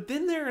 But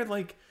then there are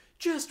like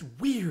just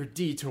weird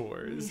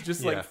detours,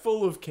 just Yeah. like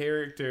full of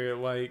character.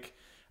 Like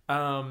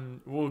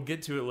we'll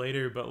get to it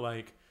later, but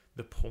like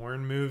the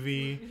porn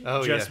movie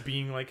Oh, just yeah.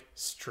 being like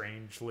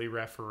strangely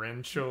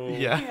referential.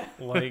 Yeah.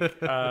 Like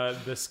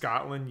the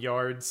Scotland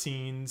Yard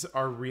scenes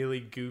are really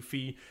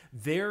goofy.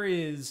 There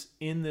is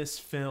in this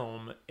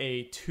film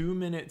a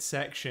 2-minute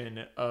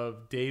section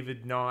of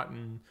David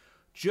Naughton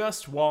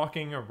just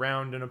walking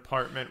around an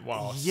apartment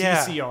while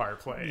Yeah. CCR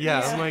plays. Yeah,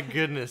 Yeah. oh my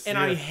goodness. And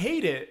yeah. I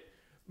hate it,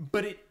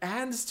 but it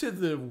adds to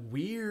the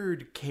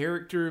weird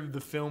character of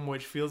the film,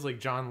 which feels like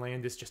John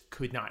Landis just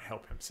could not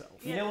help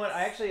himself. You know what?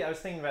 I was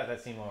thinking about that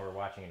scene while we were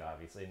watching it,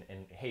 obviously,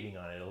 and hating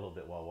on it a little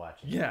bit while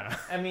watching it. Yeah.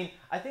 I mean,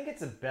 I think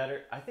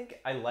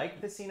I like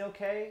the scene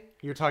okay.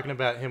 You're talking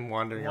about him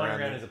wandering Wandering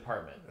around. around his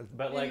apartment.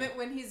 But And like, then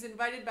when he's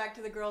invited back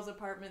to the girl's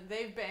apartment,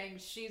 they've banged.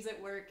 She's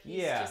at work.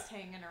 He's Yeah. just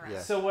hanging around.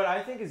 Yeah. so what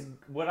I think is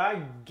what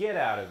I get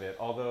out of it,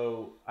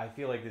 although I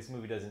feel like this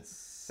movie doesn't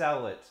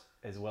sell it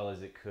as well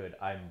as it could,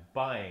 I'm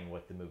buying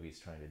what the movie's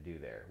trying to do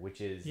there,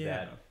 which is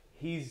Yeah. that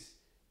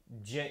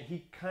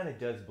he kind of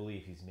does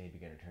believe he's maybe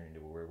going to turn into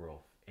a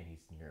werewolf, and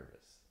he's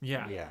nervous.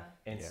 Yeah. Yeah.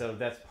 And Yeah. so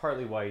that's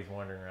partly why he's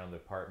wandering around the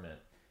apartment.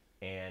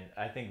 And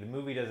I think the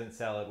movie doesn't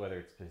sell it, whether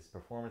it's his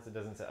performance, it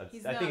doesn't sell it.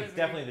 He's I not think a it's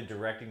very- definitely the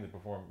directing, the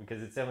performance,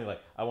 because it's definitely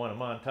like, I want a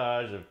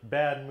montage of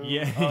bad moves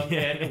Yeah, on yeah.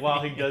 and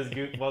while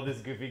while this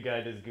goofy guy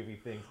does goofy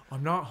things.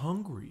 I'm not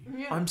hungry.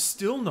 Yeah. I'm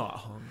still not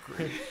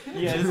hungry.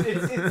 Yeah,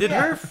 it's Did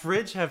yeah. her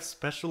fridge have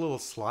special little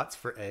slots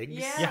for eggs?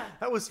 Yeah.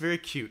 That was very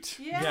cute.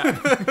 Yeah.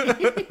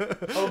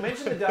 Oh,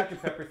 mention the Dr.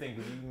 Pepper thing,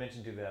 because you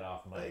mentioned to that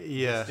off mic.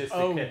 Yeah. Just to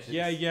Oh, catch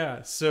it.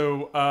 yeah.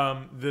 So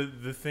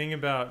the thing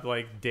about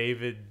like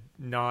David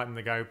Naughton,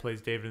 the guy who plays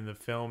David in the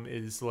film,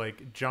 is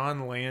like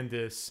John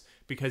Landis,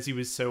 because he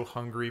was so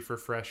hungry for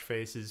fresh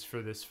faces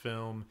for this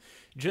film,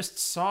 just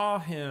saw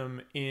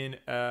him in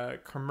a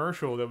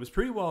commercial that was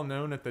pretty well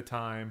known at the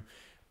time,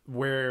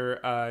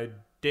 where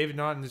David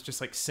Naughton is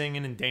just like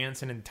singing and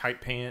dancing in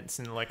tight pants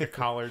and like a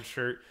collared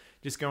shirt,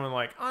 just going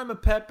like, I'm a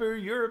pepper,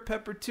 you're a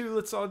pepper too,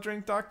 let's all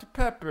drink Dr.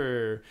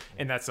 Pepper.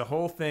 And that's the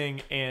whole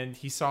thing. And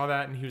he saw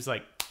that and he was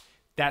like,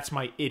 that's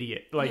my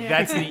idiot. Like, Yeah.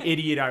 that's the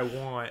idiot I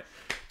want.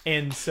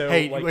 And so,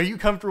 Hey, like, are you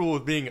comfortable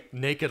with being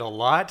naked a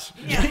lot?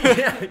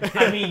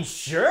 I mean,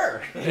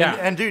 sure. yeah.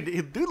 And dude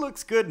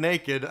looks good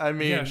naked. I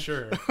mean, Yeah,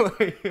 sure.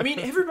 I mean,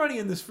 everybody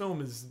in this film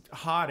is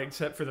hot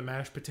except for the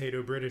mashed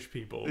potato British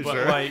people. But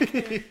Sure. like,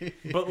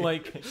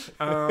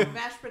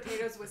 Mashed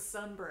potatoes with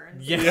sunburn.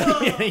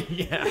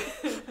 yeah.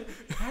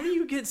 How do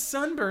you get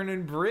sunburn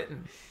in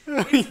Britain?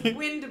 It's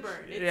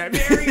windburn. It's Yeah.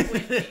 very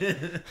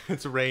windy.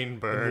 it's rain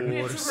burn.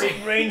 It's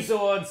It rains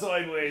so on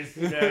sideways.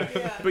 You know?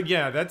 Yeah. But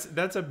yeah, that's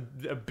a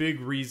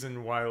big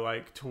reason why,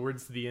 like,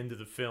 towards the end of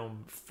the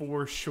film,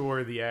 for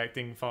sure the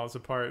acting falls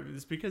apart.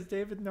 Is because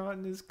David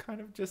Naughton is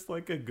kind of just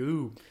like a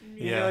goob.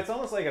 You know, it's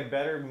almost like a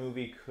better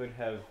movie could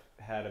have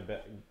had if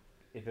it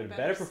had a better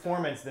better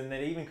performance, then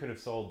they even could have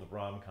sold the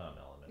rom-com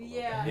element. A little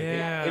Yeah. bit.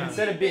 Yeah.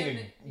 Instead of being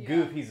a Yeah.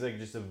 goof, he's like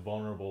just a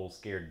vulnerable,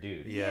 scared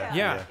dude. Yeah.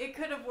 Yeah. It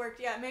could have worked.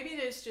 Yeah, maybe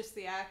it is just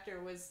the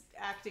actor was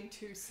acting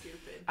too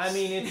stupid. I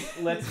mean,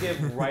 let's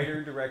give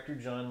writer-director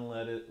John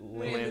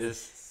Landis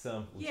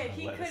some. Yeah,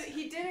 he Lettuce. could.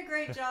 He did a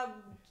great job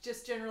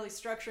just generally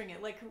structuring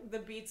it, like the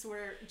beats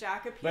where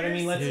Jack appears. But I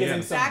mean, let's Yeah. give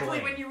him some exactly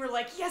blame. when you were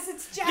like, "Yes,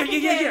 it's Jack Yeah, yeah,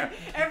 again."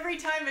 yeah. Every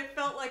time it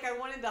felt like I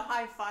wanted to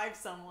high five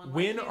someone. Like,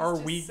 When he's are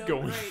just we so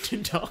going great.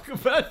 to talk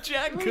about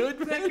Jack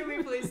Goodman? Can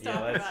we please Yeah,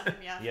 talk let's- about him?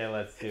 Yeah. Yeah,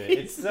 let's do it. He's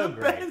It's so the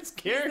great. best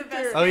the character.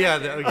 best. Oh yeah,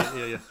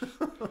 character. yeah.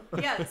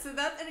 Yeah, so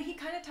that, and he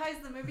kind of ties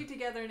the movie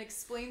together and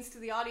explains to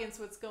the audience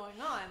what's going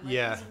on. Like,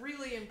 Yeah. it's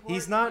really important.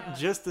 He's not yeah.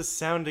 just a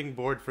sounding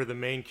board for the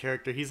main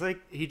character. He's like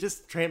he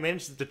just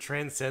manages to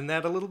transcend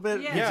that a little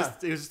bit. Yeah.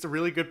 It was just a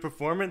really good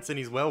performance, and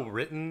he's well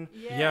written.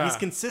 Yeah. He's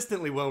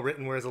consistently well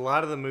written, whereas a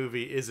lot of the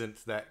movie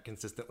isn't that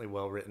consistently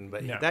well written.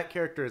 But No. that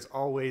character is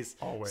always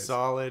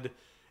solid,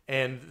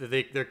 and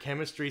their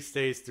chemistry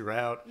stays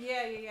throughout.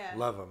 Yeah.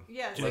 Love him.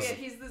 Yeah, so Just- yeah,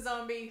 he's the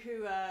zombie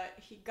who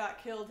he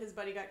got killed. His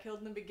buddy got killed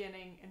in the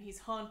beginning, and he's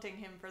haunting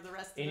him for the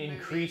rest of In the movie.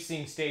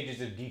 increasing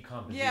stages of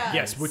decomposition. Yeah.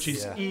 Yes, which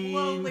is Yeah.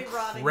 Slowly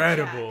rotting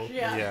incredible.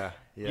 Jack. Yeah.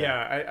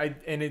 Yeah. I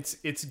and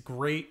it's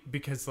great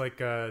because like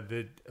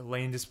the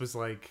Landis was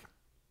like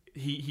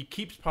he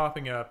keeps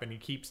popping up and he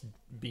keeps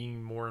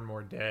being more and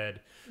more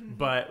dead, Mm-hmm.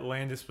 but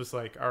Landis was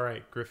like, all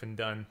right, Griffin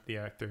Dunn, the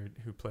actor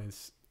who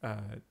plays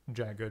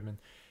Jack Goodman,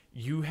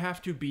 you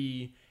have to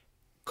be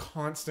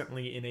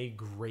constantly in a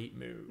great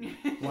mood.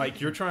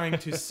 Like, you're trying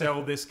to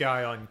sell this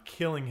guy on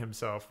killing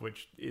himself,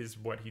 which is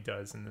what he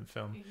does in the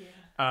film.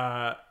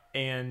 Yeah.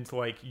 And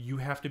like, you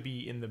have to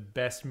be in the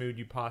best mood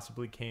you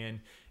possibly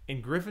can.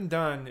 And Griffin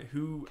Dunne,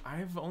 who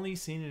I've only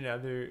seen in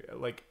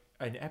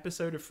an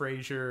episode of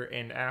Frasier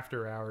and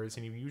After Hours,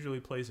 and he usually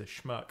plays a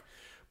schmuck,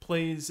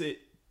 plays it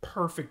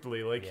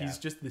perfectly. Like, he's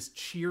just this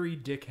cheery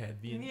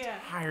dickhead the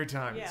entire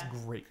time. Yeah.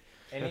 It's great.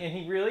 And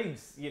he really,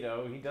 he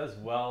does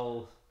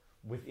well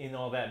within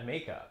all that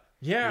makeup.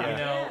 Yeah.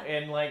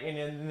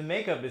 And the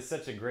makeup is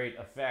such a great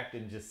effect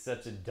and just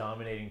such a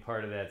dominating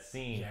part of that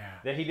scene. Yeah.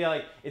 That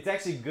it's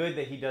actually good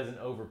that he doesn't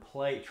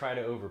try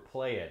to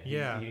overplay it.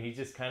 He's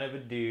just kind of a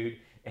dude,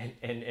 and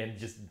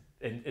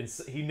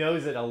he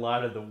knows that a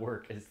lot of the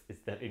work is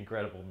that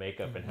incredible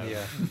makeup and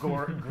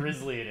how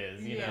grisly it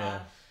is, you know.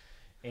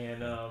 And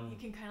you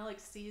can kind of like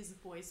see his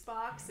voice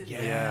box. It's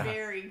Yeah.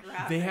 very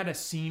graphic. They had a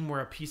scene where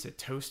a piece of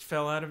toast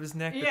fell out of his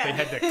neck that Yeah. they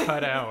had to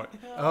cut out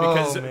Oh,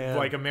 because man.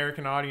 like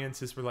American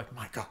audiences were like,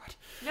 my God.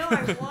 No,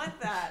 I want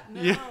that.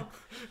 No. Yeah.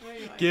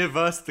 Anyway. Give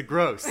us the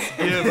gross.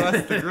 Give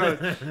us the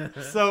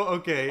gross. So,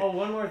 okay. oh,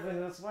 one more thing.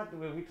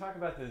 When we talk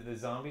about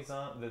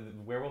the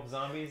werewolf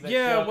zombies that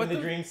Yeah, show up what in the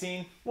the- dream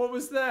scene. What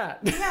was that?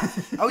 Yeah.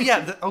 Oh,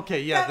 yeah. The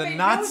That made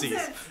Nazis. no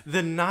sense.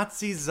 The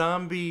Nazi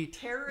zombie.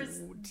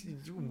 Terrorist.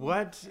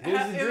 What? There's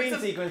a It dream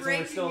was a sequence when we're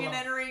breaking still and not-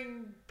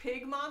 entering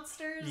pig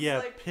monsters. Yeah,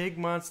 Like, pig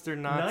monster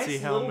Nazi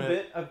nice helmet. little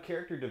bit of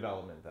character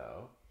development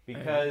though,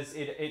 because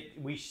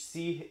we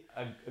see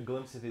a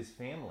glimpse of his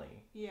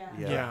family yeah.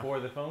 Yeah. before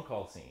the phone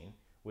call scene,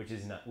 which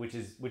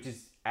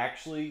is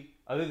actually,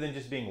 other than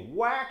just being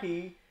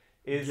wacky,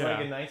 is Yeah.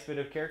 like a nice bit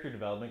of character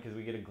development because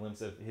we get a glimpse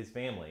of his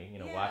family,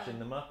 Yeah. watching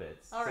the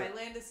Muppets. All So- right,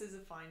 Landis is a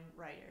fine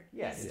writer.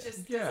 Yeah, He yeah.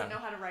 just Yeah. doesn't know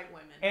how to write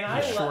women. And He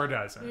I sure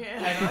doesn't.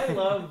 yeah. And I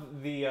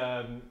love the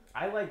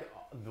I like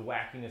the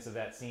wackiness of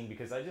that scene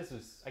because I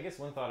guess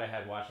one thought I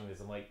had watching this,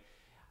 I'm like,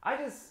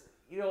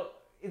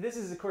 this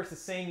is of course the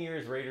same year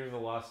as Raiders of the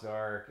Lost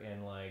Ark,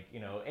 and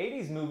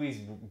 80s movies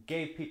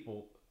gave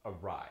people a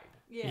ride.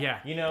 Yeah.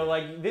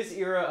 This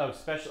era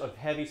of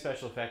heavy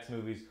special effects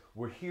movies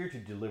were here to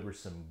deliver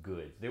some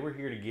goods. They were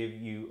here to give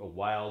you a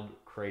wild,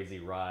 crazy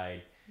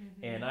ride.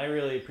 Mm-hmm. And I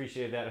really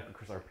appreciated that. Of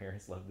course, our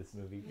parents loved this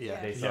movie.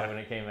 Yeah. They saw Yeah. it when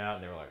it came out,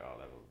 and they were like, "Oh,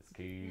 that movie's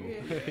cute."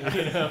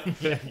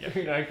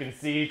 I can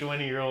see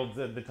 20-year-olds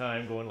at the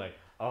time going like,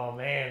 "Oh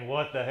man,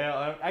 what the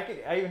hell?"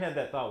 I even had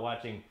that thought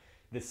watching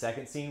the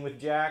second scene with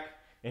Jack,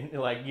 and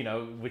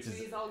which is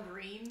He's all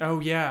green. Oh,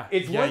 yeah.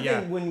 it's yeah, one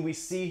yeah. thing when we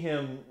see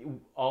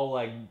him all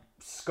like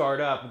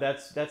scarred up.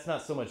 That's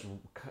not so much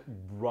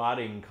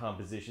rotting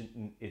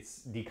composition. It's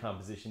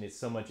decomposition. It's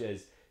so much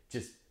as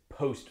just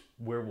post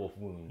werewolf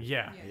wound.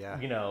 Yeah. Yeah.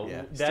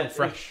 Yeah. Still That's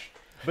fresh.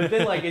 But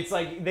then it's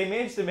like they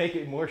managed to make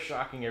it more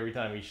shocking every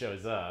time he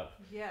shows up.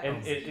 Yeah. And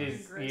it's it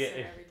is- grosser yeah,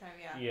 every time.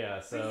 Yeah. Yeah.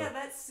 But So yeah,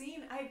 that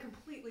scene, I had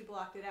completely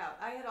blocked it out.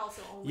 I had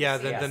also only Yeah,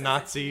 seen the this as a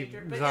Nazi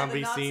teenager. But zombie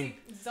the Nazi scene.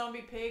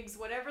 zombie pigs,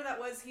 whatever that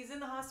was. He's in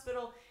the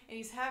hospital and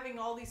he's having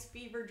all these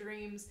fever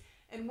dreams.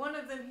 And one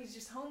of them, he's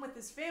just home with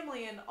his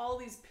family, and all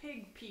these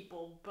pig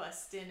people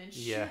bust in and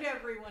Yeah. shoot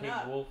everyone Pig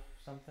up. Wolf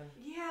something.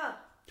 Yeah.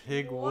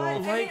 Pig What?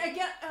 wolf. I mean,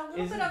 again, a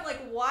little Isn't- bit of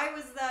like, why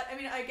was that? I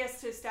mean, I guess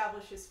to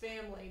establish his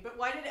family, but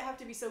why did it have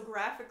to be so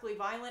graphically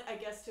violent? I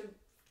guess to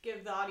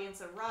give the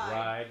audience a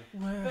ride.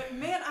 But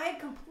man, I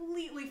had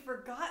completely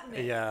forgotten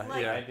it. Yeah,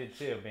 Like, yeah. I did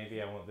too.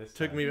 Maybe I won't this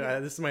Took time. me.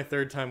 This is my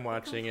third time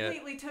watching it.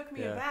 completely took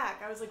me Yeah.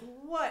 aback. I was like,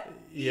 what?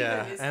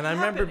 Yeah, even is and I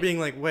remember happening? being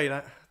like, "Wait,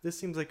 this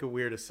seems like a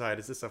weird aside.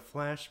 Is this a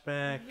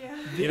flashback?" Yeah.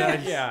 You know,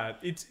 Yeah,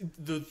 it's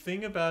the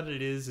thing about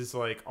it is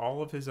like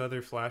all of his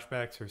other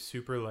flashbacks are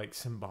super like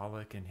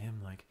symbolic, and him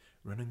like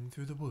running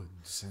through the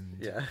woods, and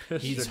Yeah.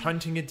 he's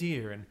hunting a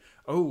deer, and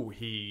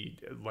he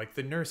like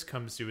the nurse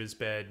comes to his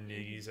bed, and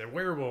he's a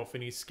werewolf,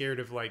 and he's scared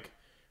of like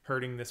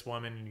hurting this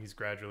woman, and he's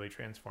gradually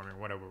transforming,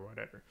 whatever.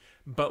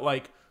 But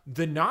like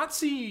the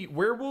Nazi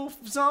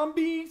werewolf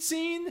zombie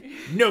scene,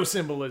 no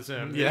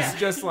symbolism. Yeah. It's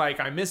just like,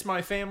 I miss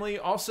my family.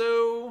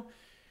 Also,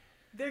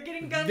 They're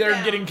getting gunned they're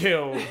down. getting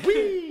killed.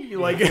 Whee!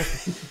 Like,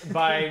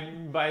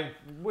 by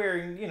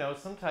wearing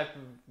some type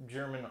of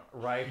German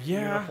Reich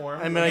Yeah.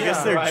 uniform. I mean, I guess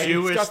Yeah, they're right. It's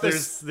Jewish. got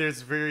this-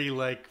 There's very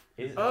like.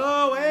 Is-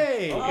 oh,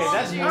 hey. Okay, All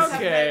that's Jews have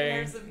okay.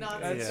 nightmares of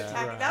Nazis That's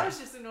attacking. right. That was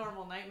just a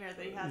normal nightmare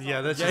that he has. Yeah,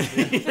 all the that's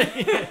time.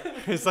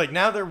 just. It's like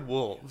now they're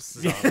wolves.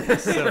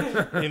 Zombies. So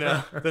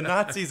the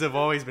Nazis have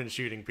always been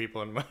shooting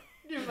people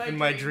in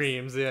my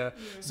dreams. Yeah.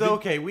 So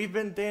okay, we've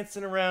been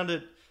dancing around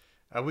it.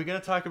 Are we gonna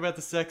talk about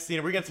the sex scene?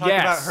 Are we gonna talk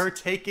Yes. about her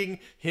taking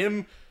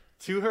him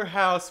to her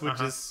house, which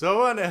is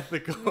so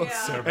unethical?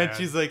 Yeah. So and bad.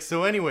 she's like,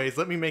 so anyways,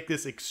 let me make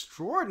this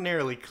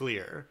extraordinarily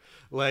clear.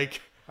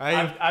 Like,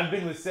 I've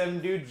been with 7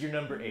 dudes. You're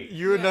number 8.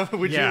 You're number.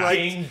 Would Yeah. you like?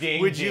 Ding,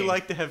 ding, would ding. you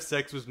like to have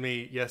sex with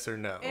me? Yes or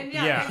no? And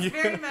Yeah. it's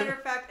very matter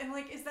of fact. And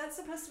like, is that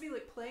supposed to be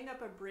like playing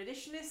up a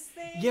Britishness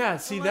thing? Yeah,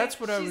 see, Like, that's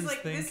what I was she's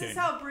like, this thinking. is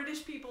how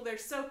British people, they're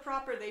so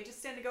proper. They just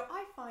stand and go,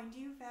 I find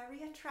you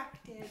very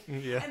attractive.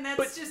 Yeah. And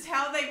that's just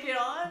how they get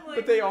on. Like,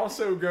 But they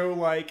also go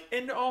like,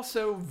 and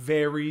also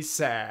very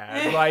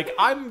sad. Like,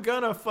 I'm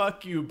gonna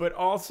fuck you, but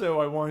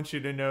also I want you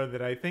to know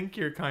that I think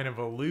you're kind of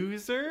a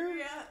loser.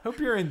 Yeah. Hope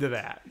you're into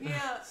that.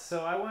 Yeah.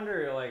 So I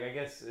wonder, like, I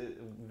guess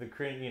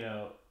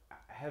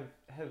have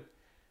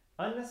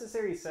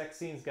unnecessary sex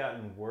scenes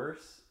gotten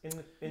worse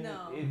in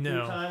No.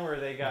 through time, or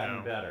have they gotten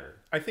No. better?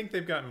 I think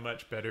they've gotten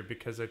much better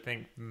because I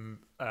think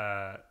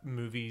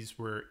movies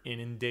were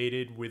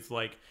inundated with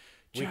like.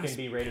 We can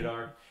be rated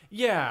R.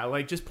 Yeah,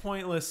 like just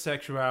pointless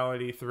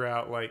sexuality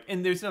throughout, like,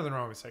 and there's nothing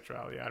wrong with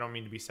sexuality. I don't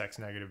mean to be sex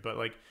negative, but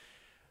like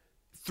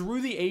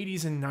through the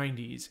 80s and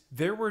 90s,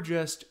 there were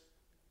just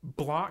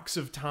blocks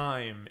of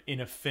time in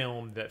a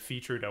film that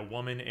featured a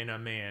woman and a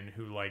man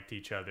who liked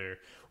each other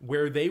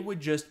where they would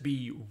just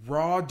be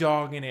raw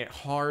dogging it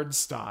hard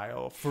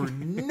style for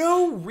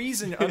no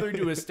reason other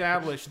to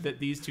establish that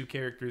these two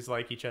characters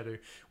like each other,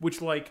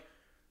 which like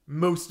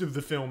most of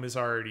the film is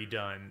already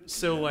done.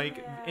 So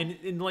like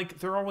and like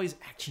they're always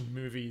action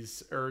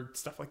movies or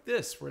stuff like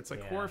this where it's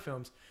like horror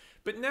films.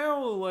 But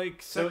now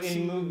like So sex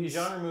in scenes-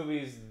 genre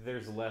movies,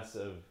 there's less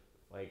of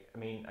like, I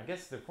mean, I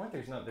guess the point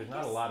there's not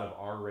a lot of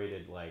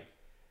R-rated like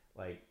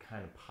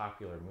kind of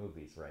popular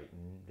movies right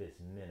this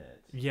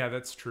minute. Yeah,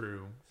 that's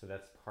true. So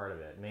that's part of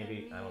it.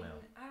 Maybe I don't know.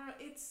 I don't know.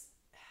 It's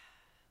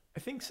I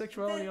think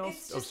sexuality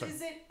also. it's just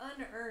is it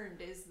unearned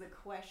is the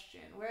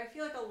question. Where I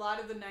feel like a lot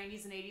of the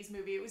 90s and 80s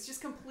movie, it was just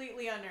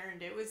completely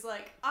unearned. It was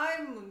like,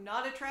 I'm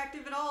not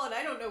attractive at all, and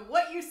I don't know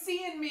what you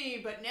see in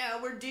me, but now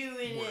we're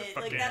doing it.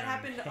 Like that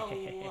happened a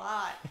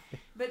lot.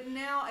 But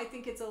now I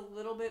think it's a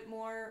little bit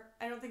more.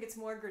 I don't think it's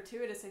more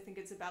gratuitous. I think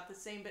it's about the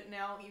same. But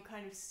now you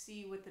kind of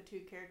see what the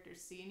two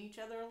characters see in each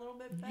other a little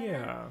bit better.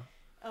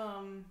 Yeah.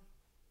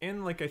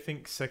 And like I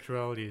think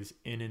sexuality has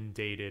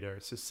inundated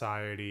our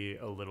society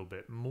a little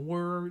bit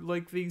more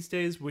like these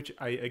days, which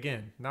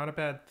again, not a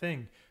bad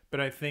thing, but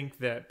I think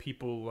that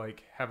people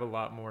like have a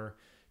lot more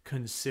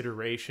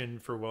consideration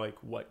for like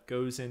what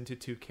goes into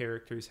two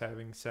characters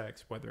having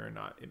sex, whether or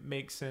not it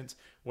makes sense,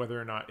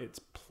 whether or not it's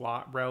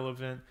plot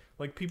relevant.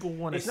 Like people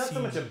want to It's not so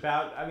much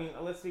about, I mean,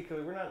 let's be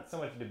clear, we're not so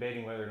much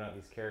debating whether or not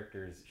these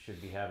characters should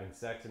be having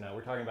sex or not.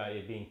 We're talking about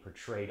it being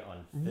portrayed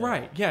on film.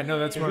 Right. Yeah, no,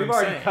 that's what We've I'm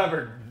already saying.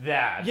 covered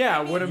that. Yeah,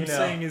 I mean, what I'm you know.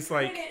 saying is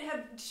like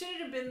should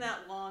it have been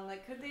that long?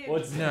 Like, could they have Well,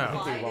 it's just no.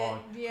 implied too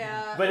long. it?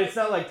 Yeah. But it's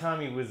not like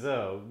Tommy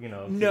Wiseau, you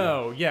know.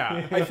 no,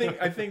 yeah. I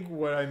think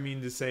what I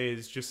mean to say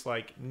is just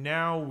like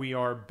now we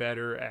are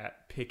better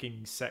at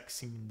picking sex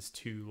scenes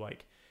to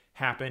like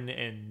happen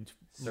and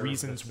Serve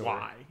reasons the story.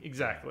 why.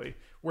 Exactly.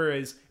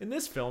 Whereas in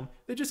this film,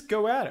 they just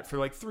go at it for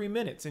like 3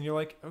 minutes and you're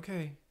like,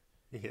 okay,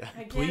 Yeah. I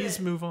get please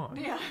it. move on.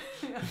 Yeah.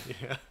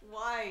 Yeah.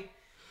 Why?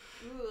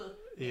 Ugh.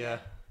 Yeah.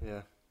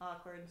 Yeah.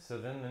 Awkward. So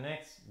then the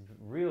next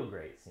real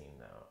great scene,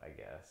 though, I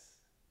guess,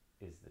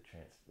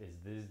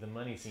 is the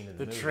money scene of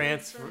the The movie.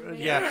 transfer. Yes.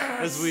 Yeah.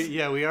 As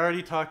we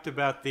already talked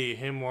about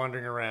him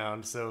wandering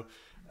around. So,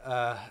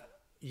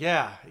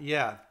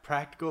 yeah.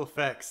 Practical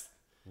effects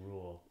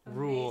Rule.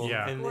 rule.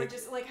 Yeah. And Or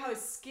just like how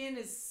his skin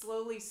is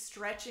slowly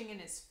stretching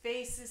and his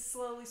face is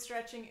slowly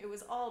stretching. It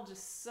was all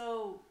just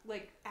so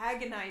like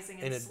agonizing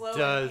and, And it slow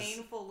does- and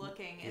painful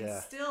looking, and yeah.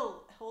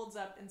 still holds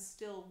up and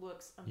still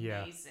looks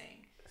Yeah.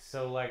 amazing.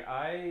 So, like,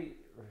 I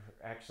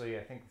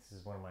think this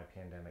is one of my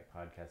pandemic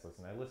podcasts.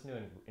 I listened to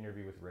an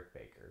interview with Rick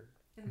Baker,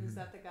 And is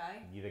that the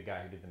guy? the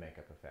guy who did the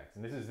makeup effects,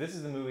 and this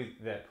is the movie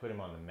that put him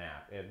on the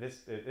map. At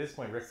this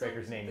point, Rick So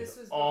Baker's name this is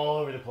was all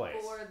over the place.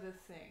 Before the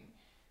thing.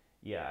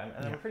 Yeah,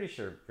 I'm pretty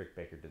sure Rick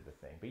Baker did the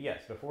thing, but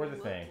yes, before It the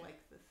looked thing.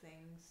 like the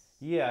things.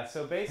 Yeah,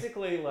 so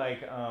basically,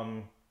 like,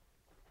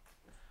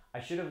 I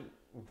should have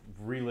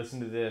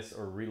re-listened to this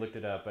or re-looked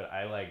it up, but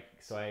I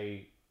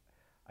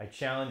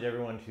challenge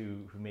everyone who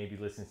maybe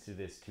listens to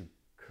this to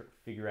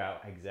figure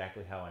out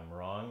exactly how I'm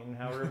wrong and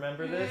how I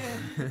remember this,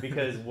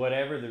 because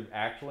whatever the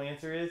actual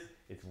answer is,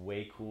 it's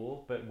way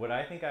cool. But what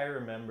I think I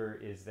remember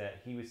is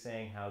that he was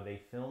saying how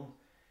they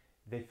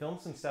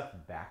filmed some stuff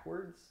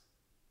backwards.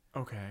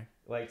 Okay.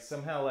 Like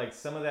somehow, like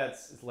some of that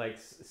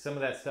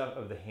stuff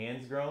of the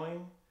hands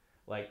growing,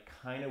 like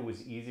kind of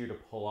was easier to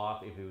pull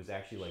off if it was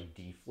actually like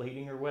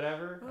deflating or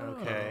whatever.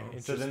 Okay. Oh.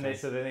 So then they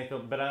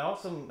filmed, but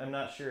I'm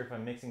not sure if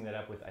I'm mixing that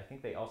up with. I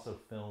think they also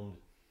filmed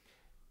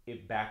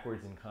it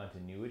backwards in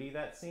continuity,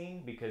 that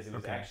scene, because it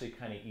was Okay. actually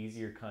kind of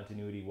easier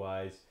continuity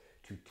wise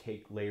to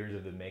take layers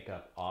of the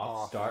makeup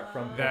off, start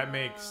from That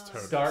makes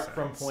total start sense.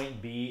 from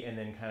point B and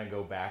then kind of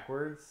go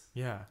backwards.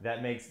 Yeah.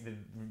 That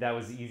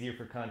was easier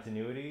for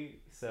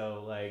continuity.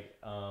 So like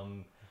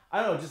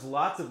I don't know, just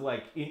lots of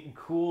like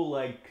cool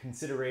like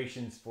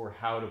considerations for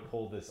how to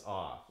pull this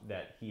off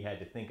that he had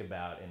to think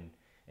about,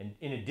 and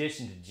in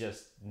addition to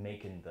just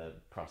making the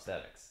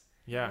prosthetics.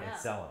 Yeah. Yeah. and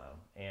selling them.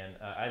 And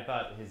I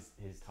thought his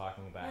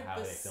talking about With how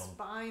the they filmed.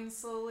 spine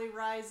slowly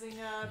rising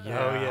up.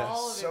 Yeah. and Oh, yeah.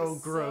 all of it So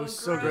was gross,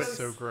 So so gross. gross.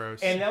 So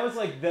gross. And that was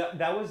like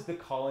that was the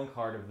calling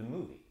card of the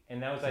movie.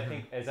 And that was, I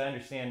think, as I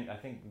understand, I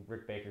think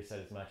Rick Baker said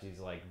as much. He's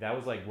like, that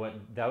was like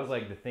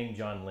the thing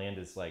John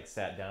Landis like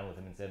sat down with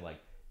him and said, like,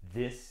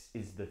 this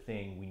is the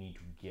thing we need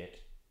to get.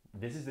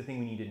 This is the thing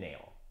we need to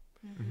nail.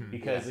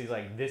 Because he's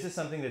like, this is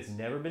something that's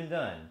never been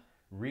done,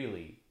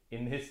 really,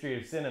 in the history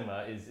of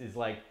cinema, is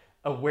like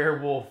a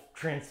werewolf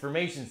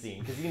transformation scene.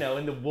 Because, you know,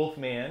 in The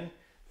Wolfman,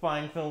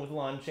 fine film with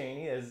Lon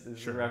Chaney as the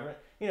reference,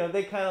 you know,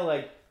 they kind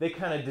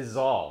of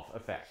dissolve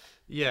effect.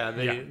 Yeah,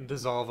 they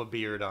dissolve a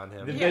beard on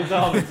him. They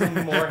dissolve some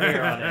more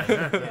hair on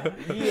it.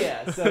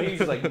 Yeah, so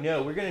he's like,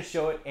 no, we're gonna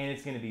show it, and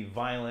it's gonna be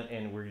violent,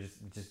 and we're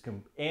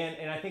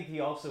and I think he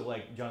also,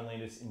 like, John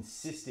Landis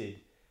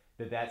insisted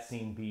that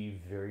scene be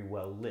very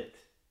well lit.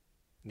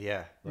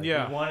 Yeah. Like,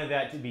 Yeah. he wanted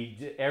that to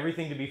be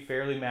everything to be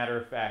fairly matter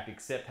of fact,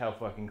 except how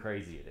fucking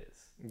crazy it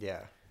is. Yeah.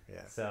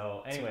 Yeah.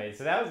 So anyway,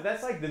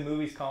 that's like the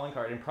movie's calling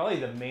card, and probably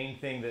the main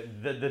thing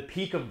that the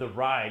peak of the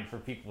ride for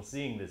people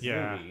seeing this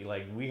movie.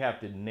 Like, we have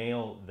to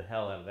nail the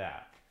hell out of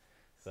that.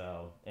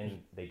 So, and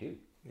they do.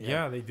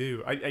 Yeah, they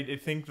do. I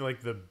think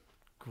like the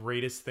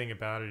greatest thing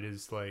about it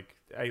is like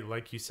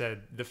you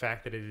said, the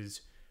fact that it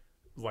is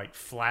like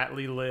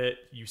flatly lit.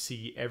 You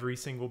see every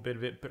single bit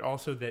of it, but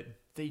also that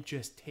they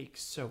just take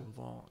so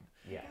long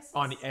Yeah.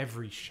 on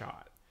every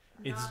shot.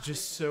 It's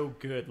just so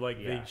good. Like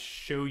Yeah. they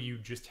show you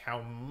just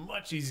how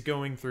much he's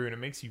going through, and it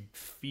makes you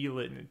feel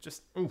it, and it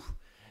just oof.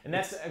 And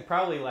that's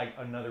probably like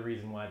another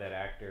reason why that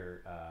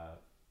actor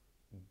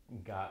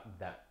got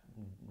that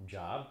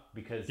job,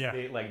 because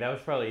they, like, that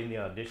was probably in the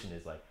audition,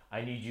 is like,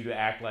 I need you to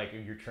act like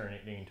you're turning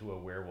into a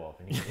werewolf,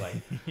 and he's like,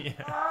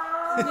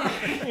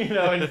 you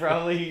know, and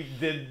probably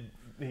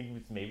he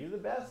was maybe the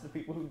best of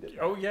people who did.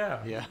 Oh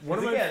yeah, Yeah. One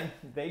of Because my again,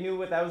 they knew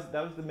what that was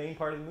the main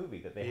part of the movie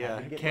that they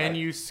had to get. Can right.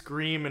 you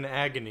scream in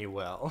agony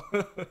well?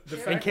 the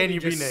fact and can that you he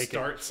be just naked?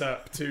 starts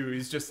up too.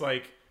 He's just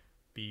like,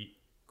 be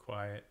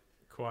quiet.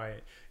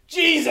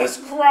 Jesus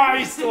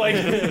Christ! Like,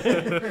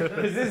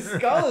 Because his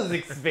skull is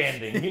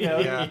expanding, you know.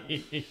 Yeah.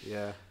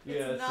 Yeah.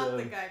 It's not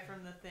the guy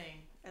from The Thing,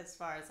 as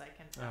far as I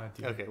can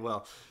tell. Okay.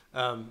 Well.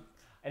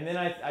 And then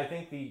I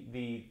think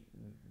the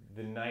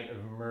night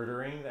of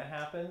murdering that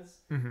happens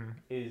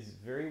is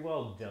very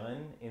well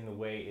done in the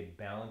way it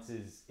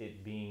balances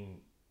it being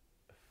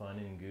fun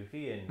and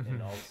goofy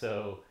and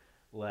also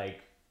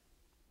like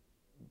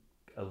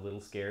a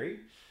little scary.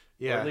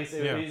 Yeah. Or at least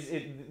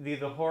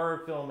the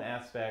horror film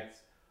aspects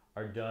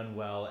are done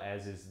well,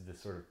 as is the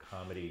sort of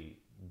comedy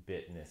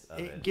bitness of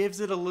it. It gives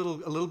it a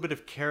little bit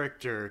of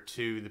character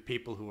to the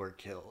people who are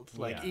killed.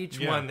 Like each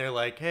one, they're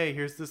like, "Hey,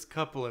 here's this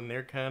couple, and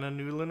they're kind of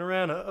noodling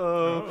around.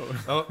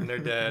 Oh, and they're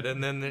dead."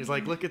 And then there's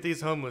like, "Look at these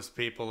homeless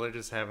people. They're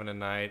just having a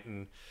night."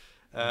 And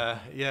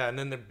and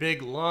then the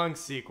big long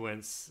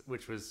sequence,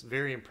 which was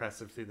very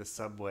impressive through the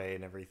subway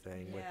and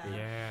everything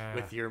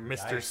with your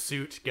Mr.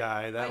 Suit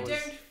guy. I don't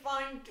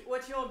find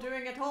what you're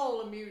doing at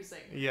all amusing.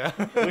 Yeah.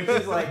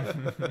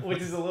 which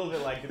is a little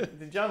bit like,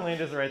 did John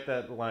Landis write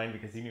that line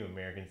because he knew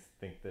Americans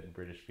think that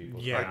British people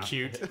are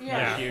cute.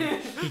 Yeah.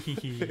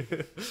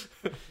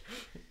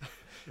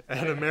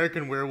 An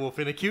American werewolf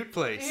in a cute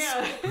place.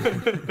 Yeah. In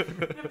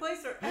a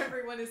place where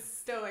everyone is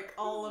stoic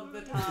all of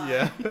the time.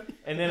 Yeah.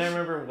 And then I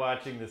remember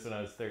watching this when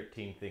I was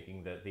 13,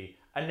 thinking that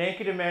 "a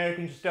naked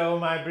American stole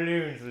my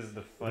balloons" was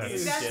the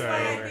funniest That's shit why I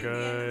ever. think the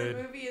end of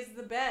the movie is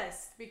the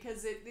best,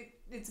 because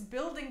it's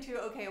building to,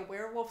 okay, a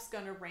werewolf's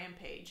gonna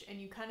rampage, and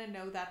you kind of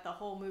know that the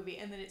whole movie,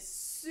 and then it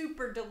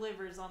super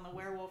delivers on the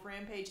werewolf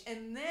rampage,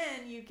 and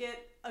then you get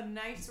a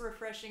nice,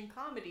 refreshing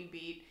comedy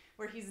beat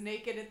where he's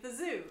naked at the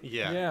zoo.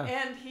 Yeah.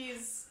 And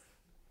he's...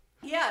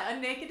 Yeah, a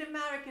naked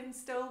American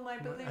stole my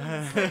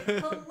balloons. Like,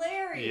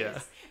 hilarious.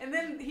 Yeah. And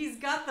then he's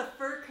got the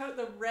fur coat,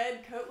 the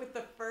red coat with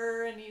the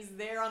fur, and he's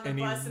there on the and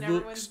bus, he and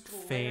looks everyone's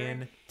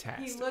glaring.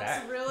 fantastic. He looks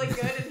really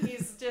good, and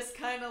he's just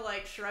kind of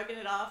like shrugging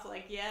it off,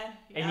 like, yeah.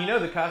 And you know,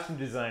 the costume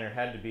designer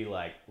had to be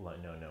like,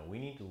 no, we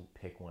need to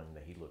pick one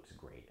that he looks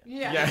great in.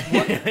 Yeah.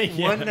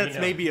 One that's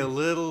maybe a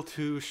little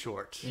too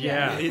short.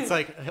 Yeah. It's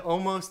like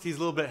almost he's a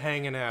little bit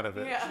hanging out of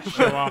it. Yeah.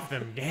 Show off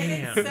them And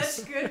gams. it's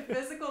such good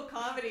physical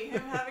comedy,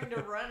 him having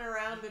to run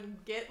around and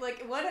get,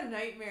 like, what a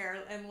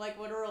nightmare, and, like,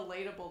 what a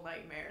relatable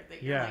nightmare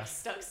that you're, like,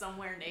 stuck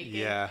somewhere naked.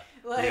 Yeah.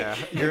 Like, Yeah.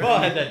 We've all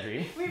had that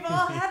dream. we've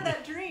all had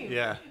that dream.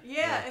 Yeah.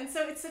 Yeah, and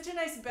so it's such a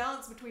nice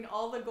balance between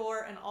all the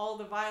gore and all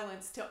the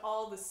violence to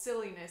all the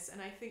silliness, and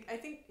I think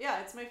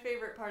it's my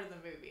favorite part of the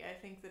movie. I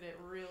think that it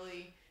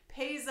really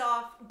pays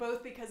off,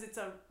 both because it's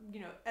a,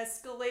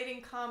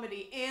 escalating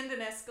comedy and an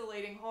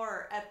escalating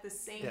horror at the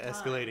same time.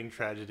 Escalating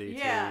tragedy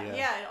Yeah, too.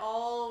 it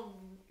all,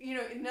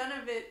 none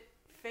of it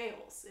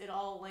fails. It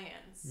all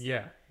lands.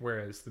 Yeah.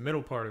 Whereas the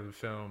middle part of the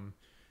film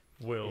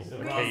will It's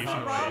a It's occasionally.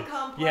 the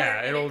rom-com part, Yeah,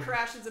 and it'll- it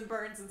crashes and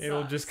burns and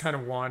It'll sucks. just kind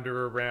of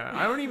wander around.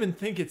 I don't even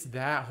think it's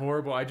that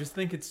horrible. I just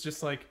think it's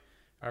just like,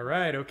 All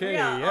right. Okay.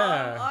 Yeah,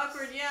 Yeah.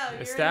 awkward. Yeah,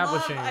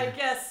 Establishing. You're in love, I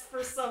guess,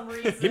 for some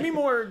reason. Give me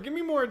more. Give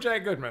me more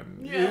Jack Goodman.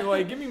 Yeah.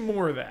 Like, give me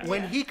more of that.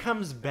 When he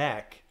comes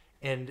back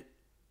and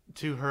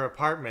to her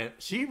apartment,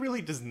 she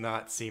really does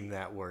not seem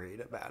that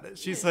worried about it.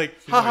 She's like,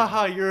 ha ha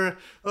ha, you're,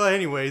 well,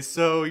 anyways,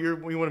 so you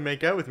want to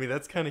make out with me.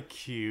 That's kind of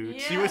cute.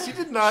 Yeah. She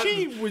did not.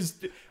 She was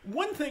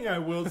one thing I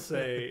will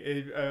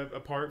say,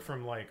 apart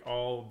from like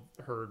all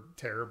her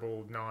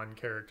terrible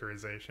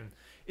non-characterization,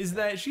 is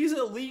that she's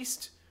at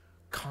least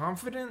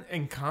confident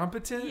and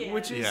competent, Yeah.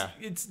 which is Yeah.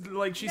 it's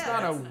like she's Yeah,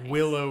 not a that's nice.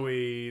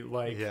 willowy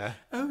like Yeah.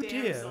 oh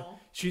dear. Damsel.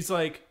 She's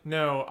like,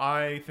 no,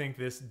 I think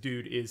this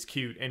dude is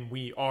cute and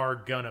we are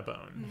gonna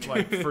bone,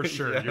 like for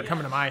sure. You're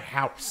coming to my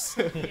house.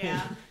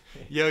 Yeah.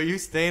 Yo, you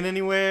staying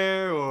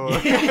anywhere? Or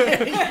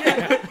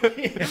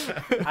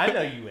I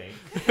know you ain't.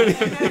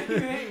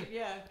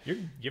 Yeah.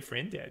 Your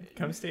friend dead.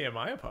 Come stay at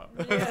my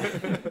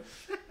apartment.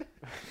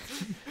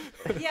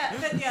 Yeah,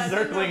 but yeah.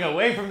 Circling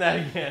away from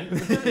that again.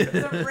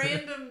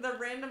 The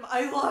random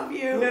I love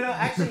you. No,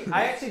 actually,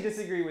 I actually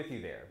disagree with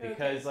you there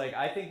because, like,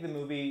 I think the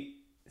movie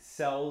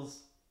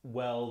sells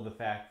well the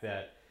fact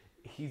that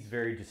he's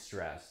very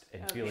distressed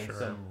and Okay. feeling Sure.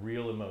 some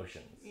real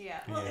emotions.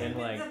 Yeah. Well, And, and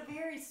like- the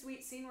very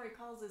sweet scene where he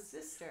calls his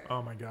sister.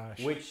 Oh my gosh.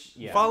 Which,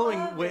 yeah. following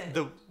Love it.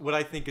 what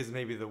I think is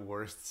maybe the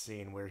worst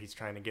scene where he's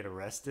trying to get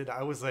arrested,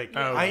 I was like, Oh,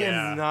 I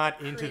yeah. am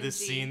not into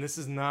this Cringy. scene. This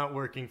is not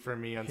working for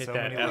me on Hit so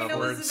that many F levels.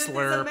 word Elizabeth is a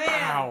slur. man.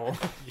 Pow.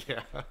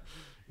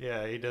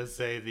 Yeah, he does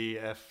say the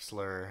F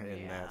slur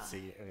in Yeah. that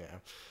scene. Yeah,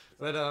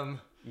 but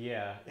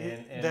Yeah,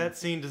 and that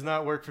scene does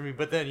not work for me.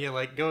 But then, yeah,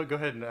 like go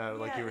ahead and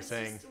like Yeah, you were it's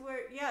saying. just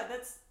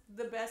that's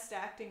the best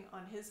acting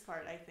on his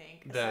part, I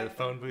think. The aside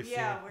phone from- booth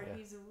Yeah, scene? where Yeah.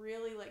 he's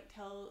really like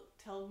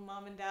tell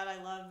mom and dad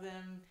I love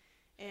them,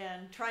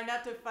 and try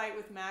not to fight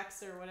with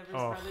Max or whatever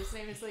his Oh. brother's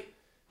name is. Like,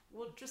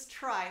 well, just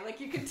try. Like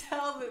you can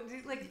tell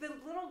that like the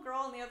little girl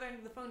on the other end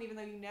of the phone, even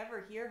though you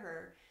never hear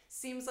her,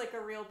 seems like a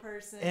real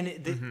person. And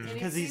it, And it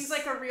because seems he's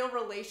like a real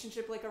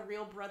relationship, like a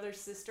real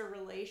brother-sister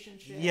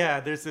relationship. yeah,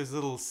 there's those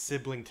little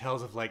sibling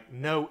tells of like,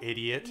 no,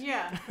 idiot.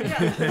 Yeah.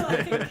 Yeah.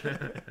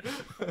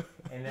 Like,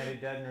 and that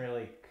it doesn't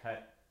really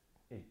cut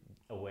it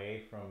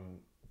away from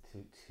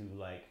to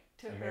like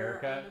to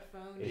America. her on the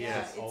phone. It's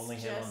Yeah, just only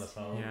him on the just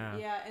phone. Yeah.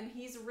 Yeah, and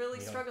he's really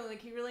You know. struggling.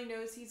 Like he really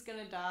knows he's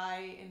gonna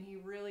die, and he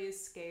really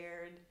is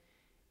scared.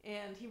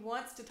 And he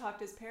wants to talk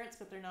to his parents,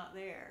 but they're not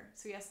there.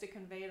 So he has to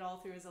convey it all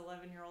through his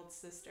 11-year-old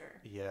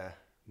sister. Yeah,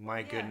 my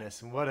Yeah.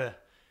 goodness, and what a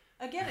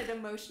Again, it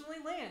emotionally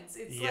lands.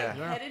 It's Yeah. like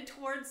Yeah. headed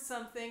towards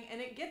something,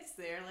 and it gets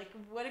there. Like,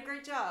 what a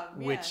great job.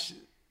 Yeah. which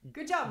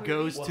Good job, movie.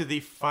 goes Well- to the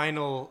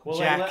final Well,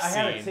 Jack I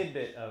have a scene.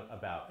 tidbit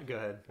about. Go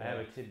ahead. I have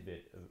a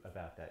tidbit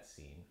about that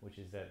scene, which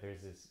is that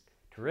there's this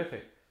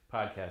terrific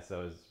podcast that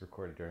was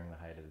recorded during the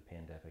height of the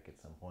pandemic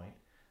at some point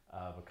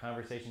of a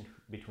conversation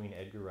between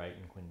Edgar Wright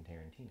and Quentin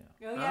Tarantino.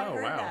 Oh, yeah, I've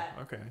heard wow. that.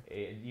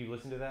 Okay. You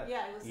listened to that?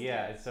 Yeah, I listened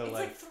Yeah, to it. so it's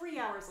like like 3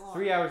 hours long.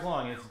 3 hours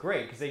long, and it's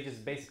great because they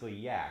just basically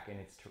yak, and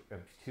it's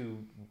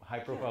two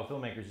high-profile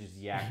filmmakers just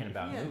yakking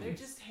about Yeah, movies,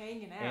 they're just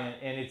hanging out.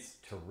 and it's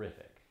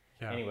terrific.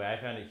 Yeah. Anyway, I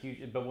found it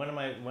huge. But one of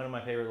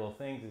my favorite little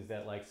things is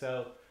that like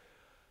so,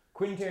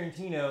 Quentin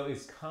Tarantino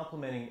is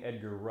complimenting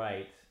Edgar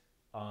Wright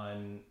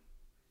on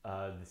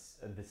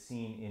the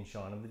scene in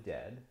Shaun of the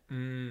Dead,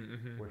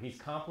 Mm-hmm. where he's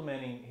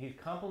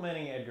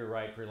complimenting Edgar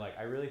Wright for like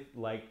I really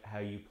liked how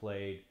you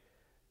played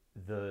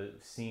the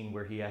scene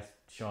where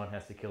Sean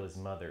has to kill his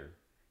mother.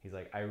 He's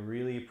like I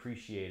really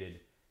appreciated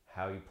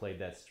how you played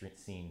that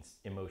scene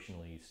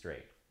emotionally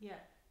straight. Yeah.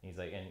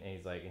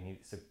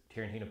 So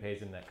Tarantino pays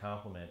him that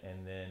compliment,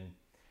 and then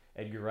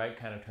Edgar Wright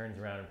kind of turns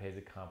around and pays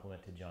a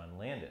compliment to John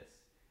Landis,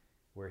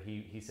 where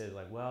he says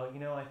like, well, you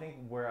know, I think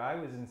where I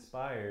was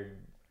inspired,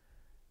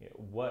 you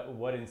know,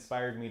 what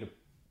inspired me to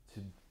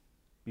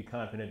be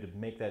confident to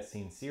make that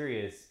scene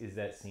serious is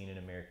that scene in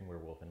American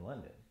Werewolf in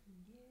London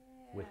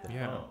with the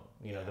Yeah. phone,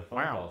 you know, the phone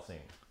Wow. call scene.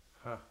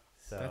 Huh.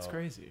 So That's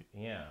crazy.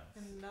 Yeah.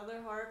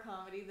 Another horror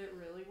comedy that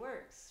really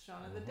works.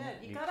 Shaun of the Dead.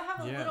 You You- gotta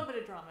have a Yeah. little bit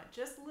of drama.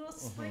 Just little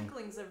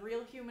sprinklings of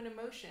real human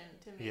emotion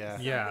to make Yeah.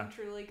 something Yeah.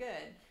 truly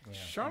good. Yeah.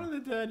 Shaun of the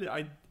Dead,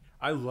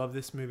 I love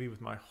this movie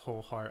with my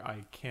whole heart.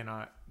 I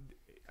cannot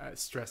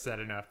stress that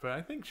enough. But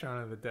I think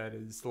Shaun of the Dead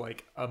is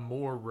like a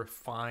more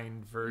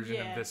refined version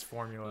Yeah. of this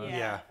formula. Yeah.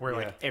 Yeah, Where yeah.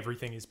 like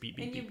everything is beep,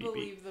 beep, And you beep, beep, beep.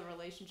 believe the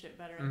relationship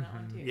better in that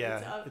one too.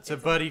 Yeah, it's a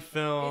buddy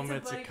film. it's a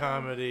It's a buddy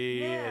comedy.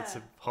 film. It's a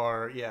Yeah.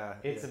 horror. Yeah,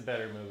 It's a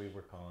better movie.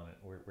 We're calling it.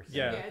 We're saying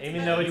Yeah. it. Yeah, it's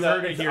Even a though better- it's, You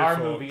heard it it's here, our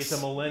folks. movie, it's a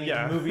millennium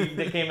Yeah. movie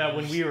that came out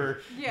when we were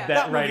Yeah. that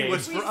That right movie age.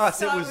 was We for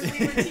us, it saw was- when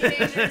we were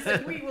teenagers,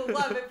 and we will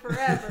love it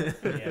forever.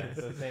 Yeah,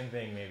 so same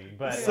thing maybe.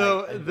 But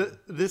So like,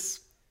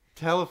 this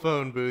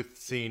telephone booth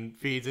scene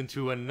feeds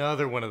into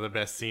another one of the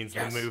best scenes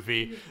in Yes. the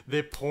movie,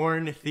 the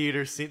porn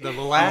theater scene, the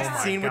last Oh my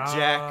scene with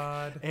Jack,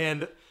 God.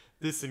 and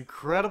this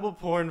incredible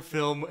porn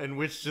film in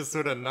which just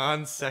sort of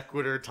non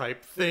sequitur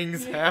type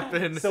things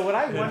happen. so what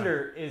I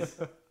wonder is,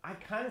 I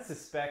kind of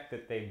suspect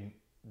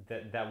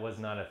that that was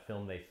not a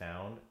film they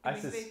found. I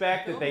think they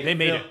suspect that filmed They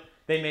made fil- it.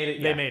 They made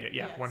it. They Yeah. made it,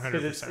 yeah, Yes.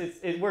 100%. Because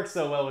it works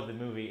so well with the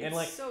movie, and It's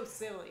like, so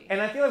silly.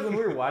 and I feel like when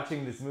we were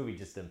watching this movie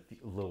just a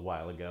little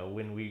while ago,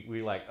 when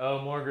we like,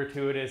 oh, more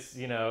gratuitous,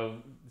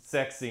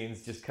 sex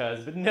scenes just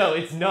cause, but no,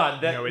 it's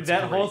not. No, it's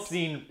that whole great.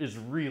 scene is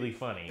really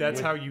funny. That's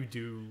With- how you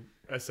do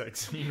a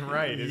sex scene,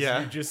 right? Is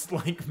Yeah. you just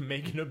like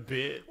making a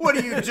bit. What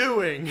are you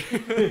doing?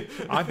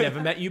 I've never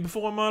met you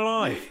before in my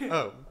life.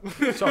 Oh,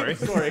 Sorry.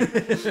 Sorry,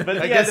 but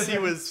I yeah, guess the- he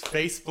was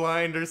face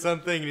blind or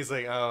something, and he's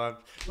like, "Oh, I'm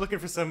looking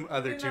for some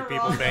other In two the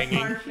people wrong banging."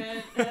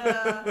 apartment,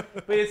 yeah.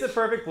 But it's a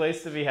perfect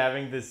place to be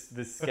having this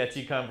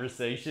sketchy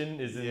conversation.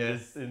 Is in Yeah.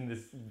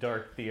 this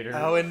dark theater.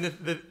 Oh, and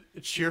the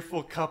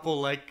cheerful couple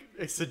like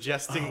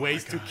suggesting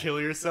ways to kill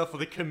yourself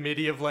with a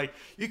committee of like,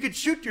 you could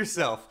shoot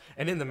yourself,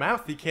 and in the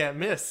mouth you can't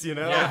miss, you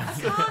know? Yeah.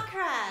 A car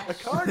crash. A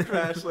car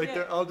crash, like Yeah.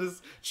 they're all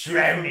just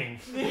drowning.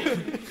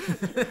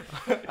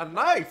 a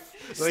knife.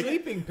 Like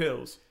Sleeping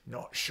pills.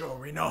 Not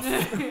sure enough.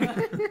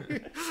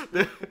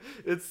 that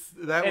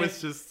And was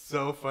just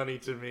so funny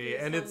to me,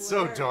 It's and it's so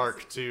hilarious.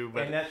 dark too.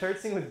 But And that third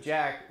scene with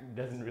Jack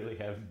doesn't really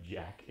have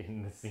Jack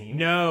in the scene.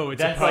 No,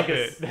 it's that's a like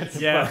puppet. that's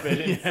a Yeah. puppet.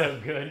 It's Yeah. so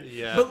good.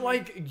 yeah, But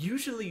like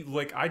usually,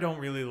 like I don't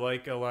really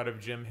like a lot of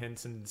Jim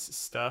Henson's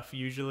stuff.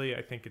 Usually,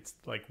 I think it's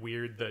like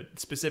weird.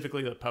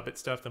 Specifically the puppet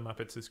stuff. The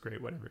Muppets is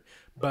great, whatever.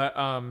 But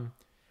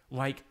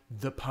like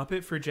the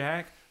puppet for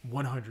Jack,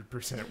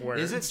 100%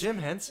 works. is it Jim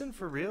Henson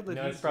for real? Did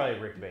No, he- it's probably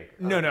Rick Baker.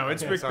 No,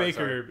 it's Okay, Rick sorry,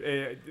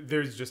 Baker.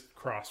 There's just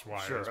cross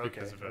wires Sure, okay,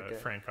 because of okay.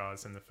 Frank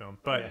Oz in the film.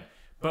 But Yeah.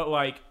 but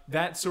like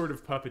that sort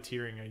of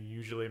puppeteering, I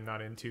usually am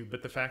not into.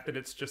 But the fact that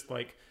it's just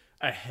like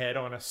a head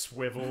on a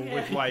swivel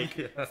with like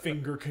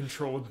finger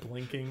controlled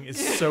blinking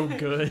is so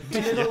good.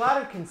 And there's a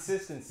lot of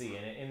consistency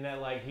in it, in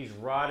that like he's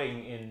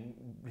rotting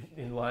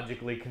in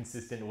logically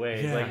consistent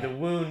ways. Yeah. Like the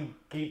wound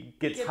gets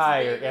Gets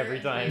higher bigger every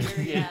and time.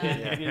 bigger, yeah.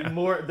 And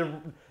more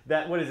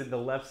that what is it? The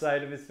left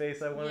side of his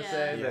face, I want to Yeah.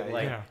 say, Yeah, that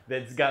like yeah.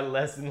 that's got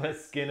less and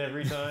less skin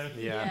every time.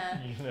 Yeah,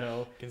 You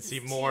know. can see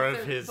His more teeth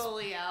of are his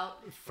fully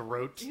out.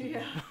 throat.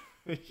 Yeah.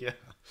 yeah.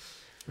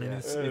 And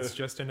it's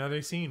just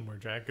another scene where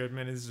Jack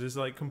Goodman is just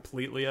like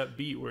completely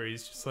upbeat, where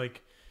he's just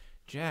like,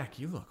 Jack,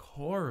 you look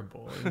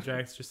horrible. And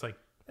Jack's just like,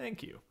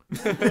 thank you.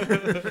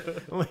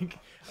 Like,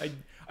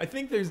 I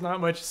think there's not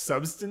much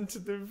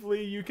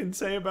substantively you can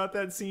say about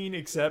that scene,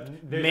 except,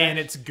 There's man,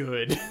 act- it's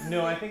good.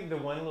 No, I think the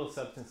one little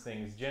substance thing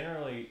is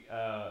generally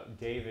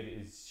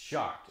David is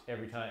shocked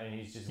every time, and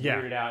he's just Yeah.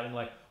 weirded out and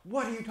like,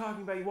 what are you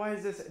talking about? Why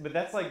is this? But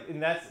that's like,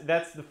 and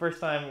that's the first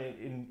time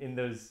in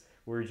those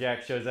where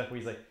Jack shows up where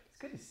he's like, it's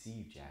good to see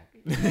you, Jack.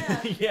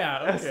 Yeah.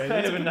 Yeah, That's okay,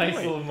 kind of a a good nice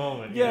point. little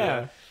moment.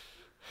 Yeah.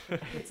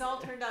 It's all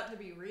turned out to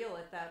be real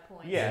at that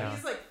point. Yeah. So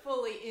he's like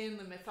fully in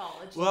the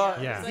mythology. Well,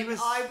 now. yeah. He's he like, was-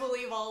 I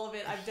believe all of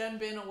it. I've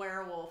been a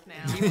werewolf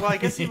now. Well, I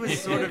guess he was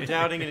sort of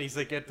doubting it. He's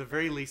like, at the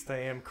very least, I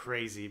am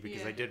crazy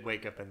because Yeah. I did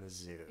wake up in the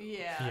zoo.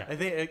 Yeah. Yeah. I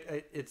think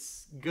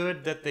it's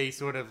good that they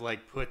sort of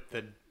like put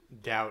the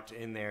doubt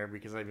in there,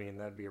 because I mean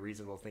that'd be a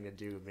reasonable thing to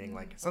do, being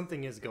like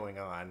something is going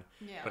on.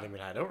 Yeah. But I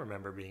mean, I don't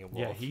remember being a wolf.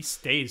 Yeah, he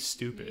stays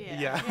stupid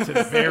Yeah. to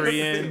the very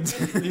end.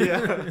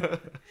 yeah.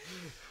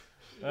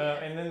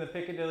 And then the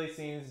Piccadilly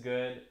scene's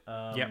good.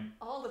 Yep.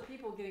 All the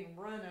people getting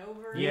run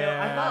over. You know,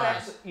 I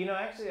thought Yeah.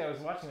 actually, I was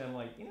watching them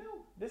like,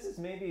 this is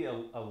maybe a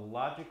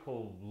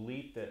logical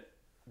leap that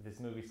this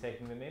movie's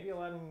taking that maybe a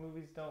lot of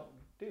movies don't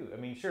do. I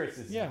mean, sure, it's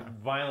this Yeah.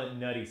 violent,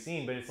 nutty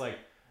scene, but it's like,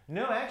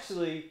 no,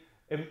 actually,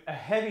 a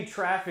heavy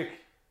traffic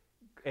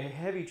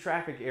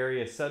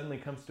area suddenly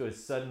comes to a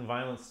sudden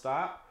violent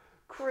stop.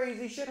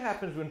 Crazy shit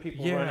happens when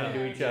people run Yeah.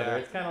 into each Yeah. other.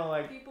 It's kind of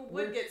like People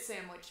would get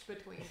sandwiched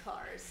between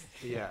cars.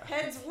 Yeah.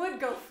 Heads would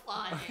go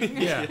flying.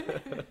 Yeah.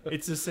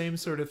 It's the same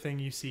sort of thing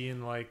you see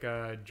in like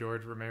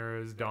George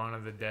Romero's Dawn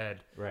of the Dead.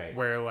 Right.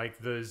 Where like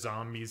the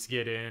zombies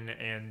get in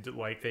and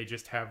like they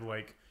just have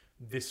like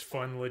this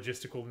fun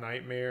logistical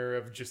nightmare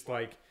of just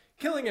like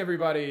killing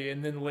everybody,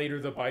 and then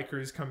later the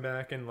bikers come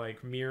back and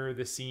like mirror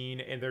the scene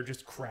and they're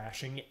just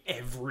crashing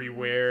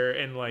everywhere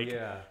and like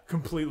Yeah.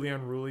 completely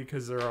unruly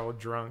because they're all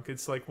drunk.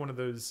 It's like one of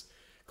those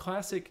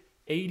classic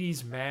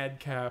 80s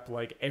madcap,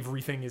 like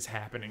everything is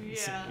happening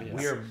Yeah. scenes.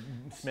 We are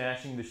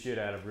smashing the shit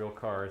out of real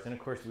cars, and of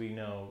course we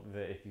know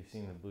that if you've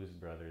seen the Blues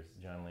Brothers,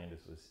 John Landis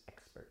was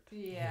expert.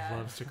 He Yeah.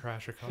 loves to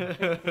crash a car.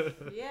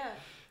 Yeah.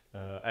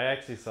 I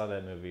actually saw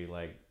that movie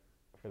like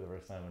for the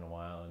first time in a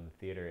while in the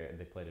theater.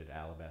 They played it at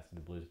Alabaster, the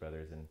Blues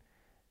Brothers, and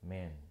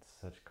man,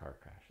 such car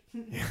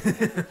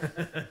crashes.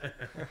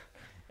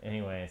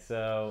 Anyway,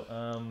 so I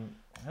don't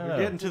We're know.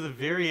 getting to the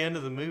very end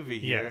of the movie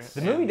here. Yes.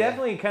 The movie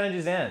definitely kind of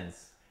just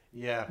ends.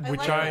 Yeah. I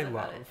Which like I that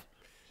about love. it.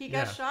 He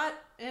got Yeah. shot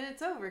and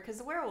it's over because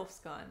the werewolf's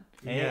gone.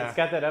 And Yeah. it's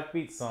got that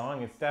upbeat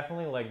song. It's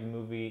definitely like the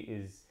movie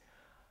is.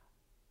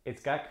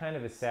 It's got kind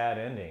of a sad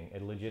ending, a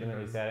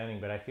legitimately sad ending.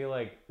 But I feel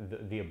like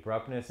the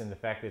abruptness and the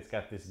fact that it's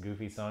got this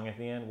goofy song at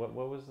the end. What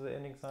was the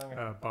ending song?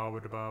 Ba ba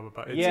da ba ba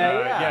ba. It's,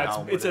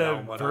 Yeah. it's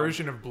a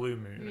version of Blue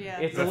Moon. Yeah.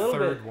 It's the a little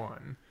third bit.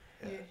 one.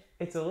 Yeah.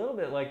 It's a little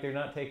bit like they're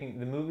not taking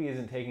the movie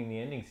isn't taking the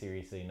ending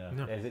seriously enough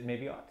No. as it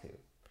maybe ought to.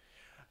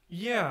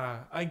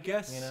 Yeah, I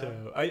guess You know?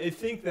 so. I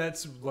think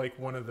that's like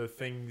one of the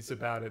things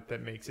about it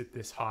that makes it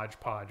this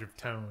hodgepodge of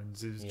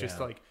tones is just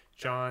Yeah. like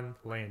John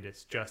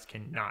Landis just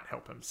cannot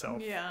help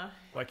himself. Yeah.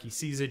 Like he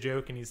sees a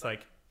joke and he's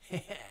like,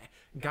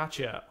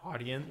 gotcha,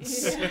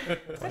 audience. Yeah.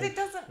 But it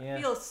doesn't Yeah.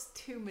 feel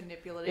too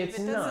manipulative. It's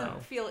it doesn't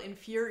not. feel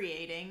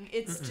infuriating.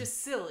 It's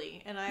just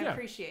silly, and I Yeah.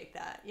 appreciate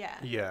that.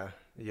 Yeah.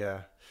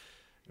 Yeah.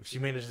 If she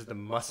manages to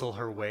muscle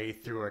her way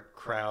through a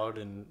crowd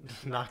and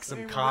knock some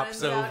And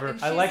cops runs out, over.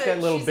 and I she's like that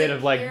little she's bit a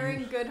of, like-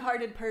 caring,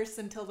 good-hearted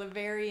person till the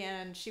very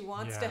end. She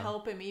wants to Yeah.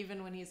 help him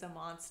even when he's a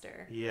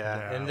monster. Yeah.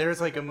 Yeah. And there's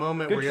like a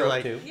moment Good where you're trope,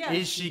 like, too. Yeah.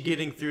 is she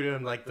getting through to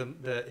him? Like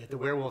the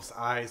werewolf's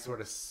eyes sort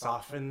of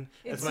soften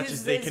as much his-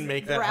 as they his can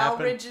make that brow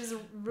happen. ridges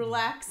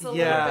relax a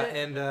Yeah, little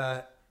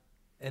bit.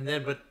 and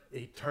then but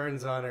he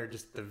turns on her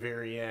just at the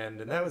very end,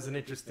 and that was an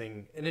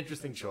interesting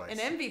choice. An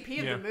MVP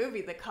of Yeah. the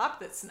movie, the cop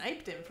that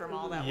sniped him from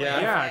all that Yeah.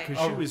 way. Yeah, away.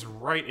 because she was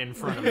right in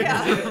front of him.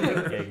 Yeah. Yeah,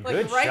 like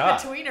good right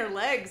shot. between her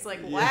legs. Like,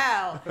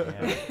 wow.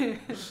 Yeah.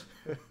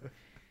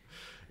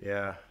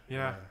 Yeah.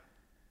 Yeah.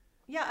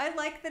 Yeah, I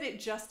like that it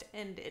just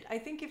ended. I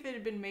think if it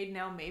had been made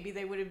now, maybe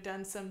they would have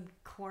done some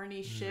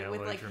corny shit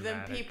with like them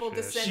Melodramatic people shit.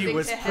 descending She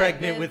was to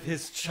pregnant heaven. with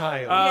his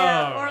child.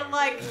 Yeah, Oh. or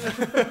like,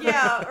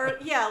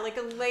 like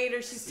a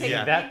later she's taking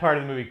Yeah. That part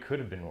of the movie could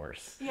have been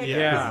worse. Yeah,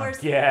 Yeah. worse.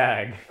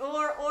 Gag.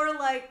 Or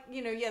like,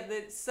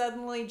 that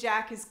suddenly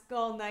Jack is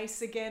all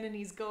nice again and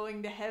he's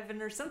going to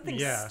heaven or something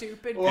Yeah.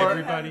 stupid. Or-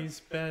 Everybody's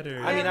better.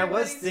 I mean, I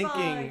was Everybody's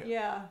thinking- fine.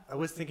 Yeah. I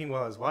was thinking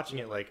while I was watching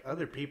it, like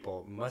other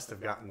people must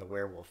have gotten the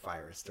werewolf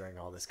virus during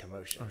all this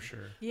commotion. oh, sure.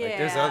 Yeah. Like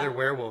there's other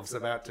werewolves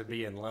about to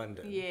be in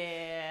London.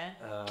 Yeah.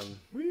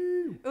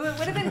 Woo. It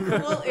would have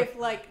been cool if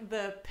like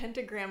the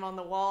pentagram on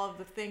the wall of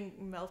the thing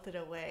melted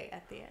away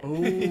at the end.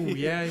 Oh,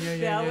 yeah, That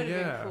yeah, would've been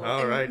yeah. cool.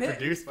 All right, And-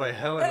 produced by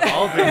Helen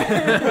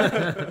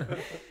Alvin.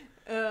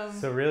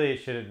 So really,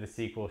 the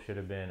sequel should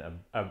have been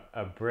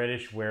a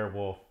British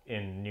werewolf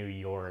in New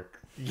York.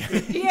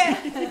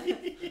 Yeah.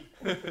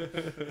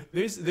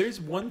 There's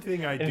one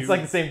thing I And do. it's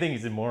like the same thing.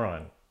 He's a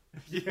moron.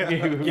 Yeah.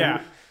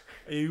 Yeah.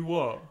 Hey,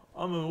 what?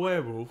 I'm a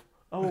werewolf.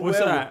 Oh, What's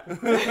werewolf.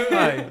 that?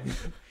 Hi.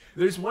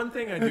 There's one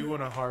thing I do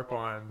want to harp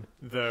on,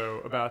 though,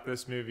 about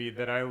this movie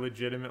that I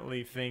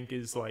legitimately think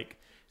is, like,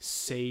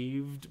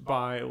 saved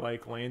by,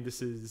 like,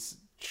 Landis's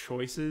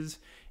choices,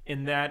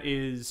 and that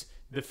is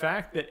the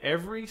fact that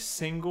every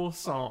single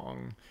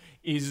song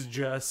is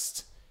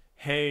just,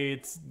 hey,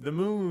 it's the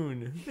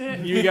moon.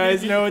 You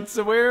guys know it's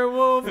a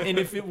werewolf. And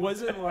if it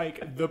wasn't,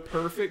 like, the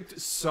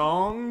perfect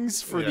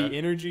songs for the Yeah.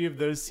 energy of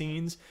those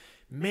scenes,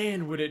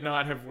 man, would it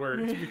not have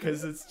worked,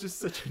 because it's just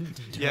such a dumb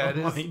Yeah, it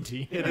is.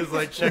 idea. It is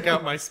like check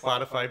out my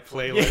Spotify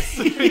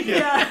playlist.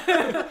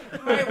 Yeah.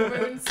 My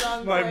moon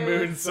song. My playlist.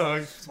 moon song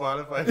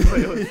Spotify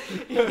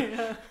playlist.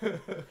 Yeah.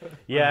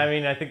 Yeah, I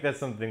mean, I think that's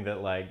something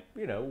that, like,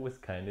 was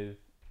kind of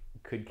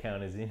could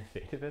count as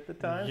innovative at the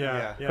time.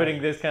 Yeah, yeah.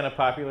 Putting this kind of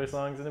popular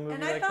songs in a movie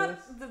And I like thought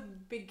this. the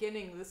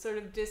beginning, the sort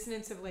of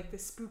dissonance of like the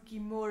spooky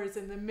moors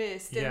and the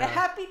mist and Yeah. the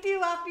happy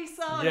doo-happy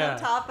song Yeah. on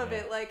top of Yeah.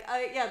 it, like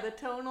the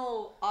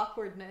tonal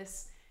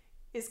awkwardness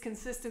is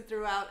consistent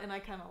throughout, and I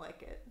kind of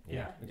like it.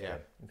 Yeah, Yeah.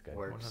 it's good.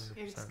 Works.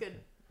 It's good.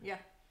 Yeah.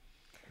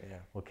 Yeah.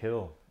 Well,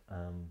 cool.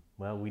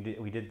 Well, we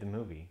did the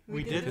movie.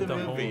 We did the the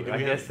whole movie. movie. Do I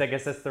we guess have-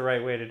 that's the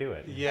right way to do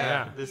it.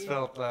 Yeah, Yeah. this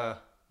felt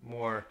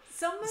more.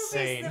 Some movies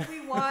Sane. that we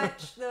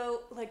watch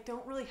though, like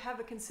don't really have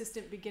a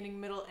consistent beginning,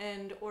 middle,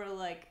 end, or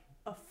like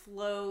a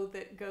flow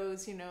that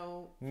goes,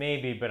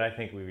 Maybe, but I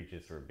think we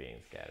just were being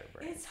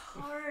scatterbrained. It's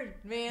hard,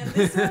 man.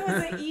 This one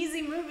was an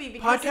easy movie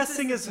because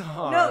Podcasting is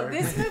hard. No,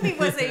 this movie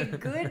was a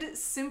good,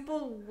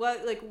 simple,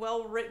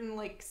 well written,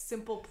 like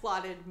simple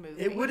plotted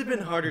movie. It would have been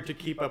harder to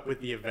keep up with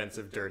the events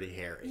of Dirty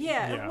Harry.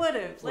 Yeah, Yeah. it would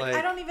have. Like, I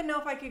Like- don't even know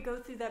if I could go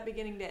through that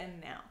beginning to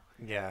end now.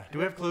 Yeah. Do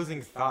we have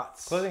closing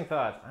thoughts? Closing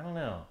thoughts. I don't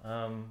know.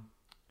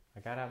 I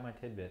got out my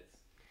tidbits.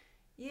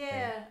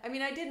 Yeah, I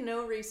mean, I did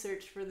no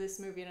research for this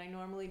movie, and I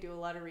normally do a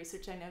lot of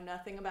research. I know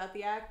nothing about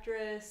the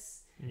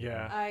actress.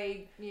 Yeah.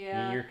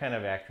 You're kind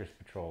of actress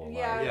patrol. a lot.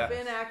 Yeah, I've Yeah.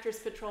 been actress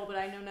patrol, but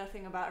I know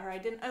nothing about her.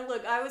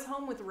 I was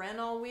home with Ren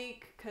all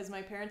week because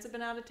my parents have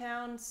been out of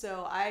town,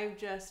 so I've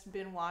just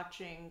been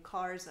watching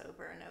Cars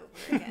over and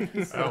over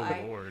again. So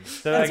Oh, Lord.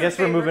 So That's I guess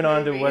her we're moving favorite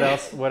on to movie. what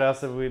else? What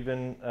else have we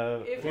been? if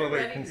Well, you're wait,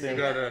 ready, consume- you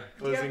got do you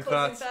closing have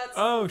thoughts?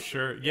 Oh,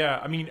 sure.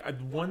 Yeah. I mean,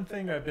 one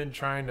thing I've been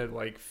trying to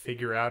like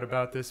figure out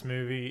about this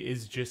movie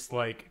is just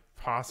like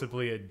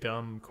possibly a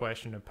dumb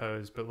question to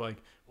pose, but like,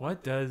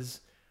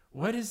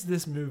 what is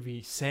this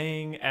movie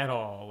saying at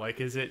all? Like,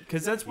 is it,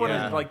 because that's what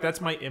Yeah. that's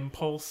my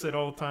impulse at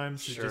all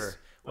times to Sure. just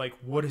like,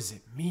 what does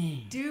it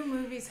mean? Do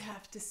movies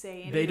have to say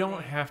anything? They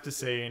don't have to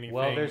say anything.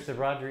 Well, there's the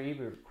Roger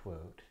Ebert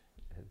quote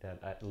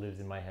that lives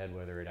in my head,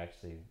 whether it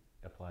actually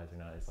applies or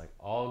not. It's like,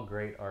 all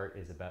great art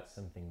is about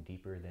something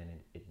deeper than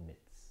it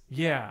admits.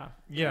 Yeah.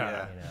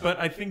 Yeah. You know. But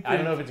I think I don't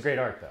that- know if it's great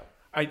art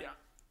though.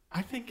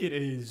 I think it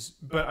is,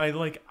 but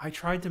I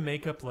tried to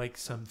make up like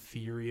some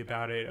theory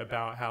about it,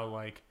 about how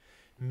like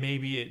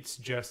maybe it's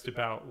just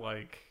about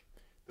like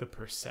the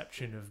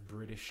perception of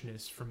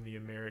Britishness from the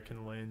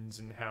American lens,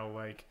 and how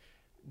like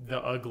the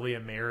ugly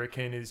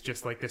American is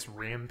just like this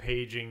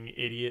rampaging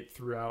idiot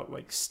throughout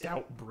like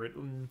stout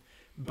Britain.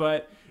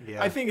 But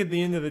Yeah. I think at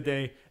the end of the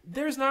day,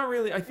 there's not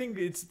really. I think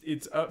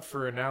it's up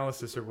for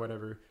analysis or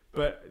whatever.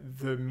 But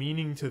the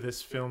meaning to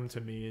this film to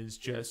me is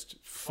just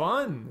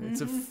fun. It's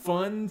a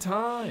fun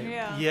time.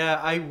 Yeah. Yeah,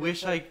 I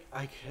wish I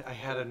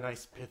had a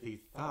nice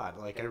pithy thought.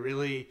 Like, I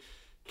really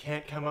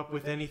can't come up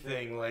with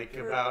anything like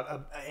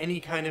about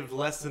any kind of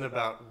lesson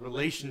about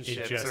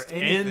relationships It just or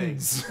anything.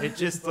 ends. It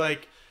just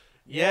like,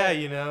 yeah,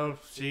 you know,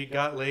 she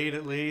got laid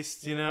at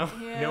least, you know.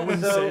 Yeah. No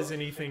one So- says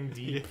anything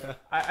deep. Yeah.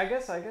 I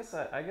guess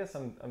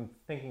I'm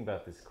thinking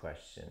about this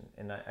question,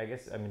 and I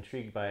guess I'm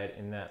intrigued by it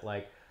in that,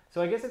 like,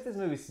 so I guess if this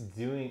movie's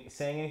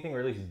saying anything, or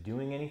at least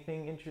doing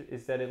anything,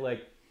 is that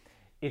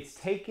it's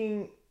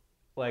taking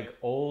like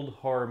old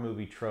horror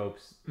movie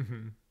tropes,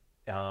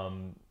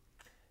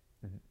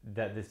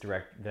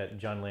 that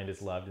John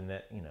Landis loved, and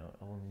that, you know,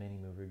 many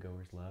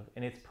moviegoers love,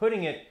 and it's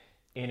putting it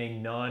in a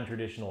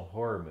non-traditional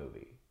horror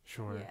movie.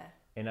 Sure. Yeah.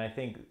 And I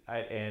think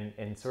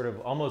and sort of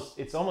almost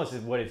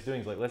what it's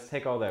doing is like, let's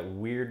take all that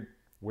weird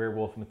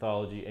werewolf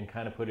mythology and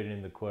kind of put it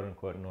in the quote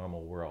unquote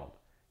normal world,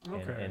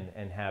 Okay.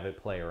 and have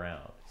it play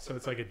around. So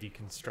it's like a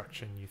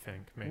deconstruction, you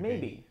think?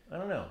 Maybe. I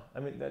don't know. I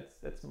mean,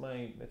 that's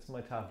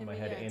my top of my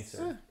head it's,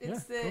 answer.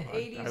 It's Yeah, the cool. I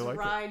 80s like it.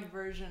 ride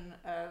version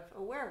of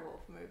a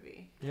werewolf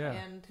movie. Yeah.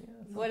 And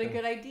what a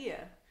good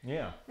idea.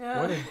 Yeah,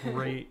 What a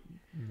great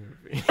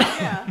movie.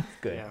 Yeah. it's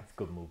good. Yeah. It's a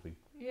good movie.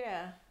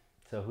 Yeah.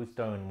 So who's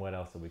throwing? What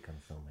else are we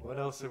consuming? What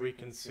else are we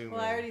consuming? Well,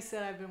 I already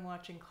said I've been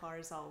watching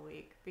Cars all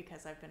week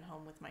because I've been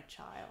home with my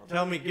child.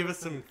 Tell me, give us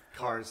some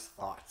Cars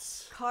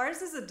thoughts.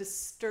 Cars is a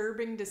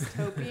disturbing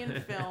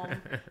dystopian film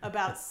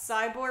about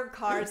cyborg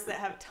cars that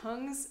have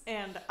tongues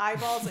and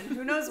eyeballs and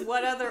who knows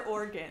what other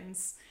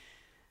organs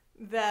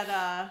that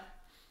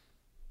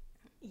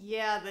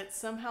that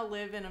somehow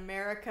live in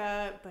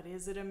America, but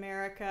is it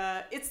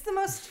America? It's the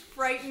most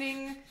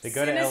frightening, They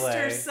go to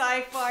sinister LA.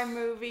 sci-fi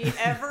movie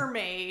ever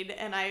made,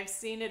 and I've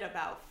seen it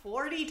about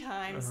 40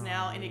 times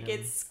now, and it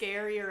gets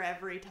scarier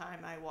every time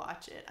I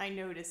watch it. I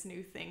notice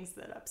new things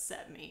that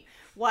upset me.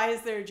 Why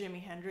is there a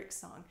Jimi Hendrix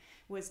song?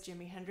 Was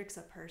Jimi Hendrix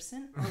a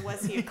person, or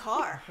was he a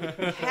car?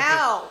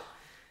 How?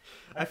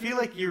 I feel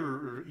like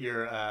your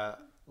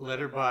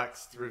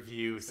Letterboxd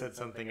review said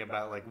something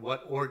about like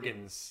what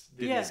organs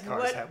did these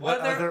cars what have?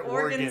 What other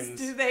organs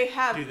do they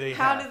have?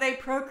 How have? do they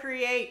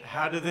procreate?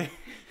 How do they?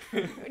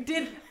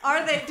 Did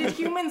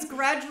humans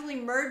gradually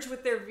merge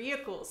with their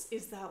vehicles?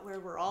 Is that where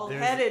we're all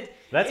There's- headed?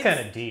 That's It's-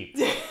 kind of deep.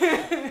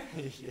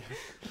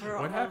 we're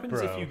all- What happens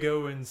Bro. if you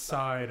go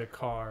inside a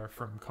car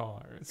from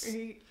Cars?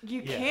 You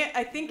Yeah. can't.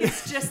 I think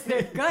it's just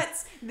their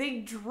guts. They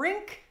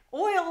drink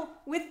oil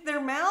with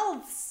their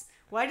mouths.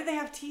 Why do they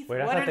have teeth?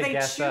 Wait, I what thought are they they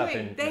gas up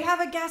chewing? and- They have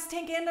a gas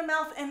tank and a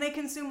mouth, and they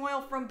consume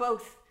oil from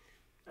both.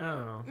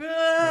 Oh. Ugh.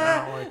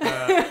 I don't like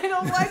that. I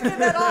don't like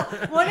it at all.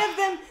 One of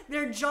them,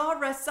 their jaw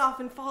rests off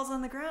and falls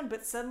on the ground,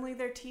 but suddenly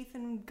their teeth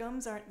and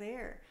gums aren't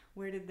there.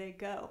 Where did they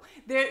go?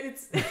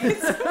 It's a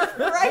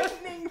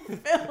frightening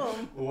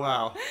film.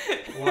 Wow.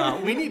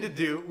 We need to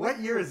do. What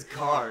year is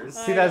Cars?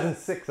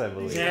 2006, I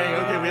believe. Dang.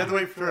 Okay, we have to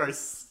wait for our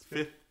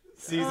fifth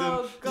season.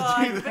 Oh to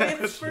God! do But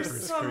that. it's for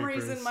some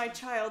Creepers. reason my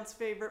child's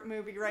favorite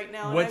movie right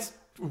now. and What's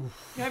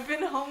I've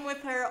been home with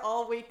her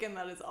all week, and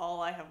that is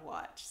all I have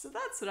watched. So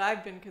that's what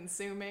I've been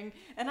consuming,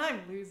 and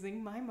I'm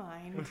losing my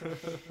mind.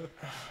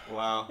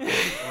 Wow. There's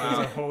a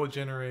Wow. whole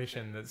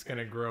generation that's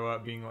gonna grow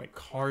up being like,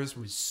 Cars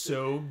was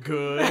so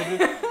good.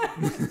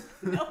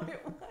 No,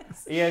 it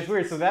was. Yeah, it's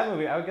weird. So that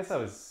movie, I guess I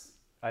was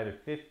either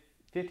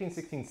 15,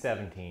 16,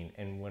 17,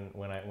 and when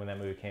that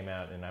movie came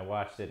out, and I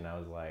watched it, and I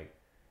was like,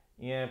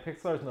 yeah,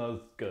 Pixar's not as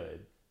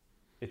good.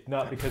 It's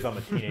not because I'm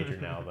a teenager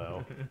now,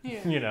 though.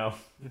 Yeah. You know,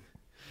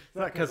 It's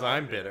not because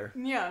I'm bitter.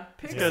 Yeah,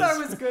 Pixar Because-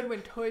 was good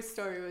when Toy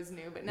Story was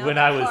new, but now When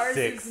that I was Cars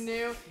 6. is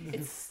new,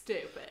 it's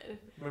stupid.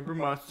 Remember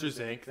Monsters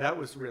Inc? That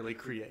was really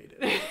creative.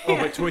 Oh,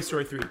 but Toy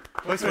Story 3.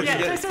 Toy Story, Yeah,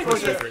 yes, Toy Toy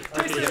Story Story 3.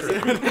 Toy Story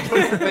Okay, yes.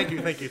 Toy Story-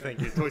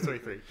 Thank you. Toy Story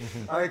 3.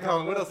 All right,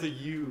 Colin, what else are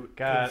you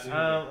God, consuming?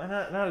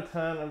 not a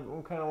ton.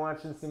 I'm kind of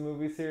watching some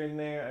movies here and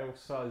there. I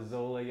saw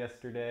Zola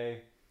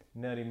yesterday,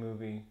 nutty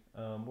movie,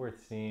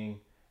 worth seeing.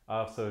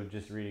 Also,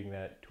 just reading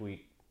that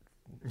tweet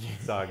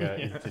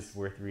saga is just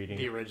worth reading.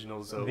 The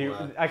original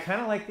Zola. I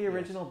kind of like the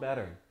original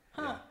better.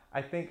 Huh.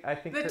 I think The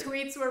her-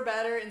 tweets were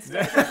better and Star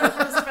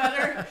was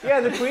better.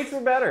 yeah, the tweets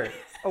were better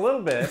a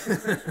little bit.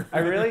 I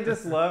really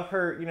just love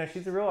her. You know,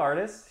 she's a real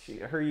artist.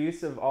 Her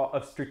use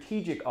of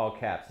strategic all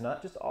caps,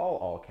 not just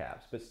all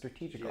caps, but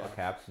strategic all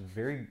caps, is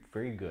very,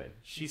 very good.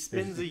 She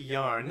spins a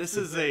yarn. This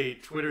is a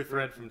Twitter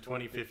thread from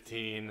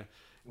 2015,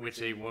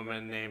 which a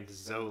woman named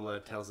Zola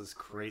tells this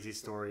crazy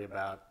story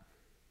about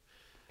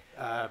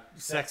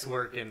sex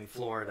work in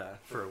Florida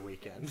for a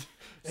weekend.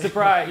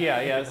 Surprise!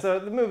 Yeah. So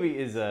the movie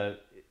is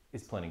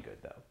plenty good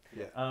though.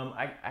 Yeah.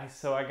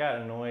 I got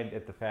annoyed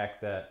at the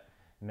fact that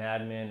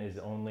Mad Men is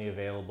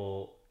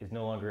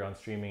no longer on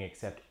streaming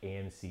except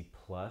AMC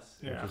Plus,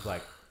 Yeah. which is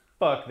like,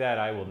 fuck that!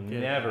 I will Get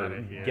never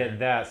outta here. get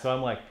that. So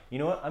I'm like, you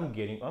know what?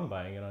 I'm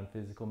buying it on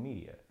physical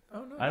media.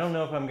 Oh no. I don't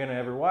know if I'm gonna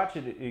ever watch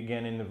it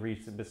again in the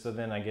recent, but so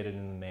then I get it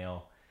in the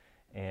mail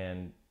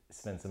and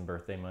spend some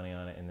birthday money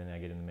on it, and then I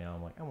get it in the mail.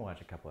 I'm like, I'm gonna watch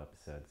a couple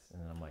episodes,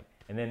 and then I'm like,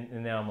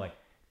 and now I'm like,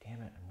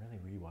 damn it, I'm really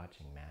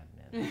rewatching Mad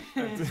Men.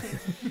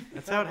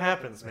 That's how it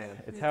happens,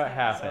 man. It's how it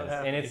happens, That's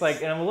how it and it's happens.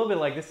 like, and I'm a little bit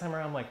like this time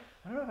around. I'm like,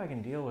 I don't know if I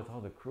can deal with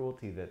all the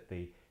cruelty that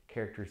the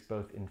characters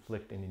both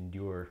inflict and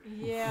endure.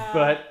 Yeah.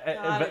 But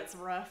God, it's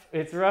rough.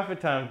 it's rough at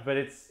times, but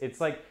it's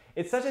like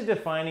it's such a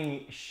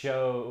defining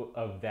show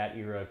of that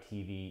era of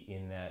TV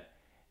in that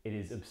it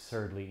is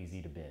absurdly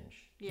easy to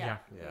binge. Yeah.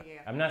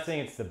 Yeah. I'm not saying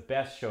it's the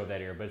best show of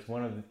that era, but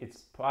it's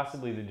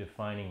possibly the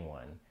defining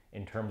one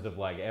in terms of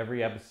like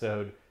every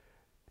episode,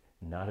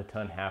 not a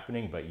ton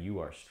happening, but you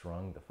are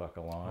strung the fuck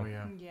along. Oh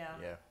yeah. Yeah.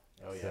 Yeah.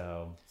 Oh yeah.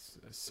 So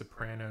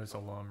Sopranos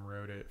alum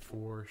wrote it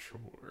for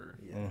sure.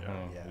 Yeah.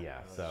 yeah,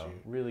 Oh, so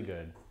shoot. really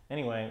good.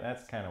 Anyway,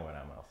 that's kind of what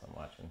I'm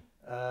watching.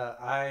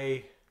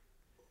 I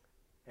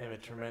am a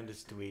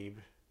tremendous dweeb,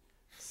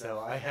 so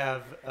I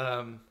have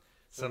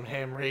some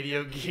ham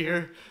radio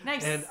gear,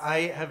 Nice. and I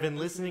have been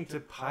listening to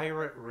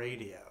pirate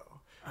radio,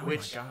 Oh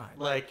which, my god.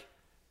 like,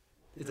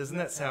 doesn't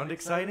that sound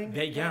exciting?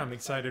 Yeah, I'm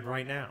excited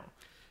right now.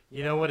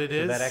 You know what it So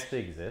is? that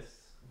actually exists.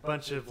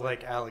 Bunch of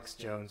like Alex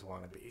Jones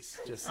wannabes.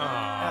 Just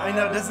Aw. I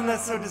know, doesn't that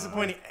so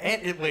disappointing?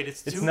 And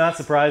it's It's two. not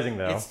surprising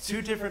though. It's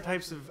two different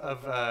types of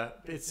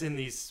it's in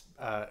these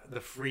the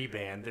free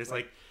band. There's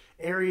like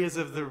areas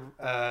of the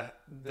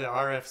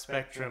RF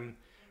spectrum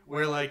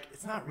where like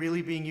it's not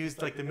really being used.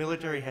 Like the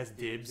military has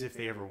dibs if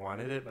they ever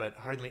wanted it, but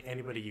hardly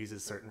anybody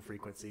uses certain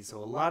frequencies.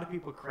 So a lot of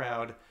people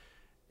crowd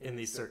in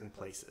these certain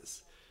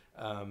places,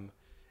 and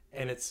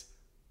it's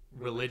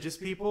religious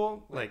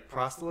people like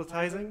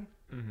proselytizing.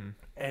 Mm-hmm.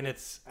 And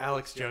it's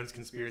Alex Jones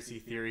conspiracy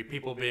theory,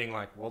 people being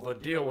like, well, the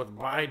deal with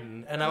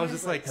Biden. And I was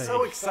just like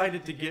so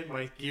excited to get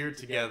my gear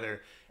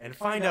together and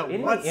find out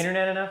Isn't what's the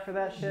internet enough for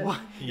that shit?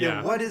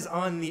 Yeah. what is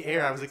on the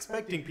air. I was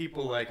expecting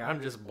people like,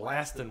 I'm just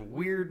blasting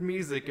weird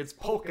music. It's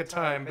polka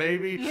time,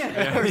 baby.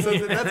 Yeah. Or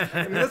something.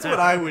 That's what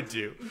I would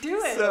do.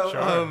 Do it. So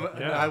Sure.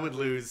 Yeah. I would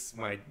lose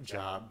my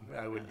job.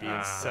 I would be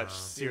in such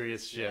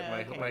serious shit.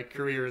 Yeah, okay. My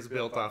career is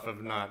built off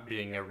of not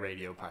being a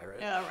radio pirate.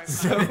 Yeah, right.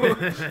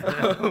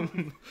 So,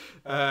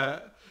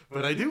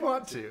 but I do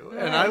want to,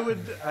 and I would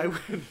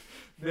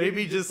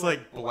maybe just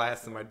like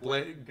blast them. I'd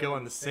go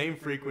on the same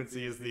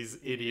frequency as these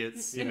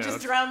idiots, you And know,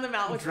 just drown them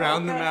out with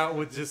drown them polka. out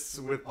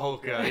with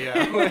polka.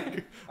 Yeah,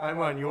 like I'm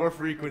on your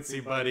frequency,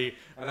 buddy,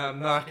 and I'm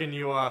knocking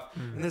you off.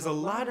 And there's a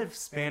lot of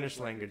Spanish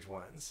language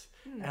ones.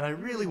 And I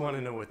really want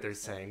to know what they're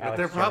saying, but Alex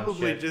they're Jones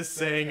probably shit. just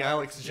saying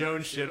Alex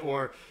Jones shit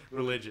or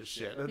religious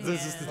shit. It's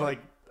just Yeah. like,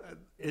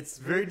 it's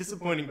very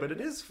disappointing, but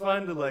it is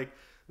fun to like,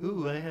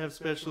 ooh, I have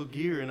special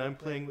gear and I'm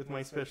playing with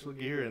my special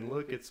gear, and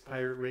look, it's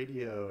pirate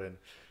radio, and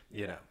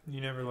you know. You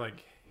never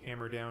like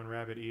hammer down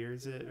rabbit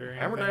ears it or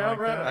Hammer anything down, like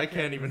right? that? I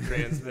can't even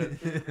transmit.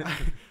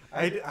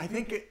 I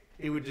think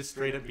it would just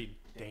straight up be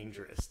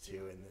dangerous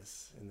too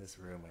in this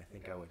room. I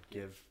think I would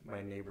give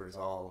my neighbors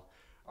all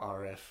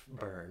RF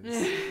burns.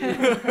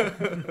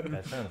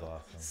 That sounds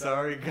awesome.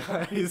 Sorry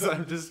guys,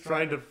 I'm just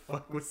trying to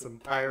fuck with some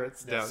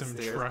pirates Some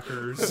downstairs.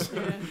 truckers.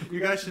 You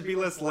guys should be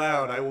less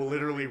loud. I will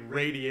literally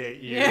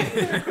radiate you.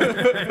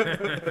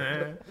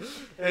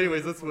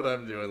 Anyways, that's what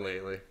I'm doing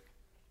lately.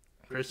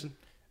 Christian?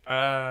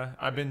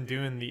 I've been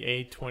doing the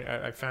A20.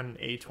 I found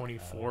an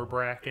A24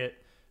 bracket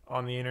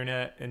on the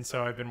internet, and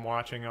so I've been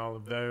watching all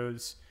of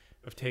those.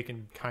 I've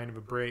taken kind of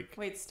a break.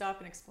 Wait, stop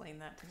and explain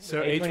that to me.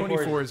 So A24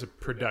 A24 is a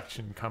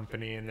production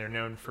company, and they're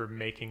known for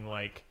making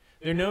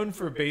they're known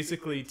for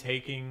basically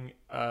taking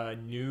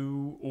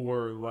new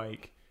or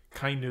like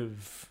kind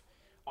of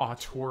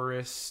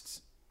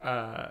auteurist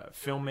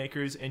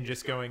filmmakers and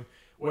just going,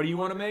 what do you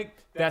want to make?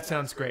 That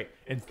sounds great,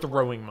 and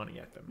throwing money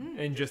at them,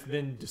 and just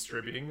then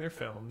distributing their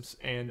films.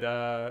 And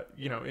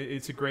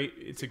it's a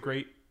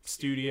great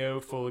studio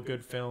full of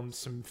good films.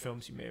 Some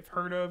films you may have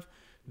heard of.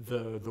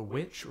 The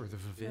Witch or the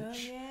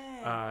Vivitch. Oh,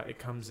 yeah. It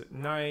Comes at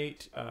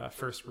Night,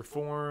 First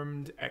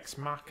Reformed, Ex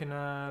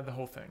Machina, the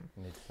whole thing.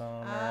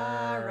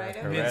 Midsummer, right,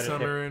 okay.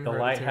 Midsummer and The Hereditary,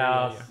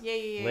 Lighthouse,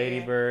 Yeah. Lady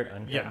Bird,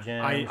 Uncut Yeah,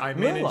 Gems, I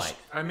Moonlight.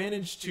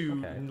 managed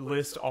to Okay.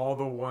 list all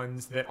the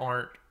ones that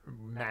aren't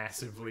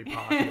massively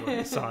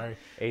popular. Sorry,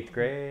 8th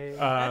grade.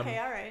 Okay,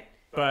 all right.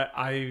 but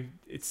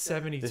it's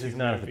 72. This is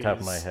not at the top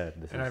of my movies, head.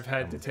 This and is, I've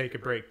had to take a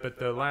break. But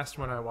the last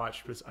one I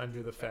watched was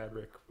Under the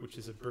Fabric, which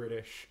is a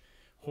British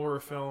horror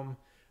film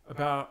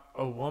about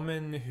a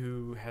woman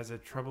who has a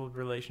troubled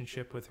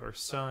relationship with her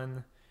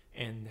son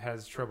and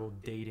has trouble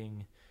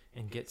dating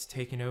and gets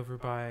taken over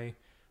by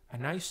a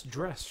nice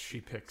dress she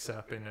picks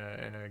up in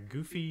a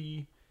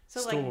goofy So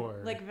store.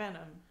 like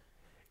Venom.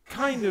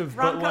 Kind of,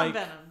 but Rom-com like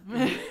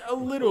Venom. a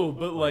little,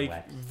 but like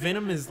What?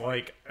 Venom is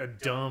like a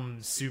dumb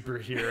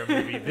superhero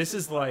movie. This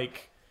is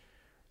like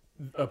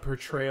a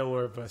portrayal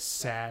of a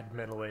sad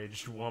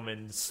middle-aged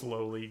woman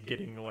slowly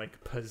getting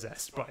like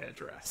possessed by a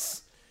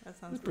dress. That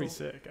sounds It's pretty cool.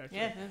 sick, actually.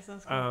 Yeah, that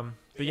sounds cool.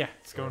 But yeah,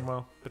 it's going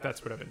well. But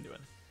that's what I've been doing.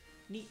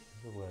 Neat.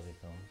 The Worthy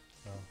films.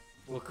 So.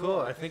 Well, cool.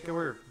 I think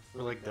we're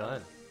like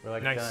done. We're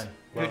like Nice. done.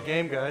 Good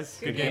game, guys.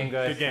 Good game. game,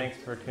 guys. Good game. Thanks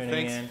for tuning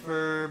Thanks in.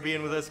 for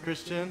being with us,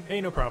 Christian.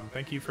 Hey, no problem.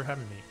 Thank you for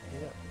having me.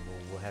 And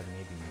we'll have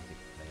maybe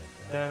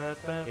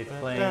music. It's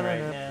playing right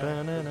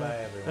now.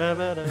 Goodbye,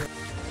 everyone.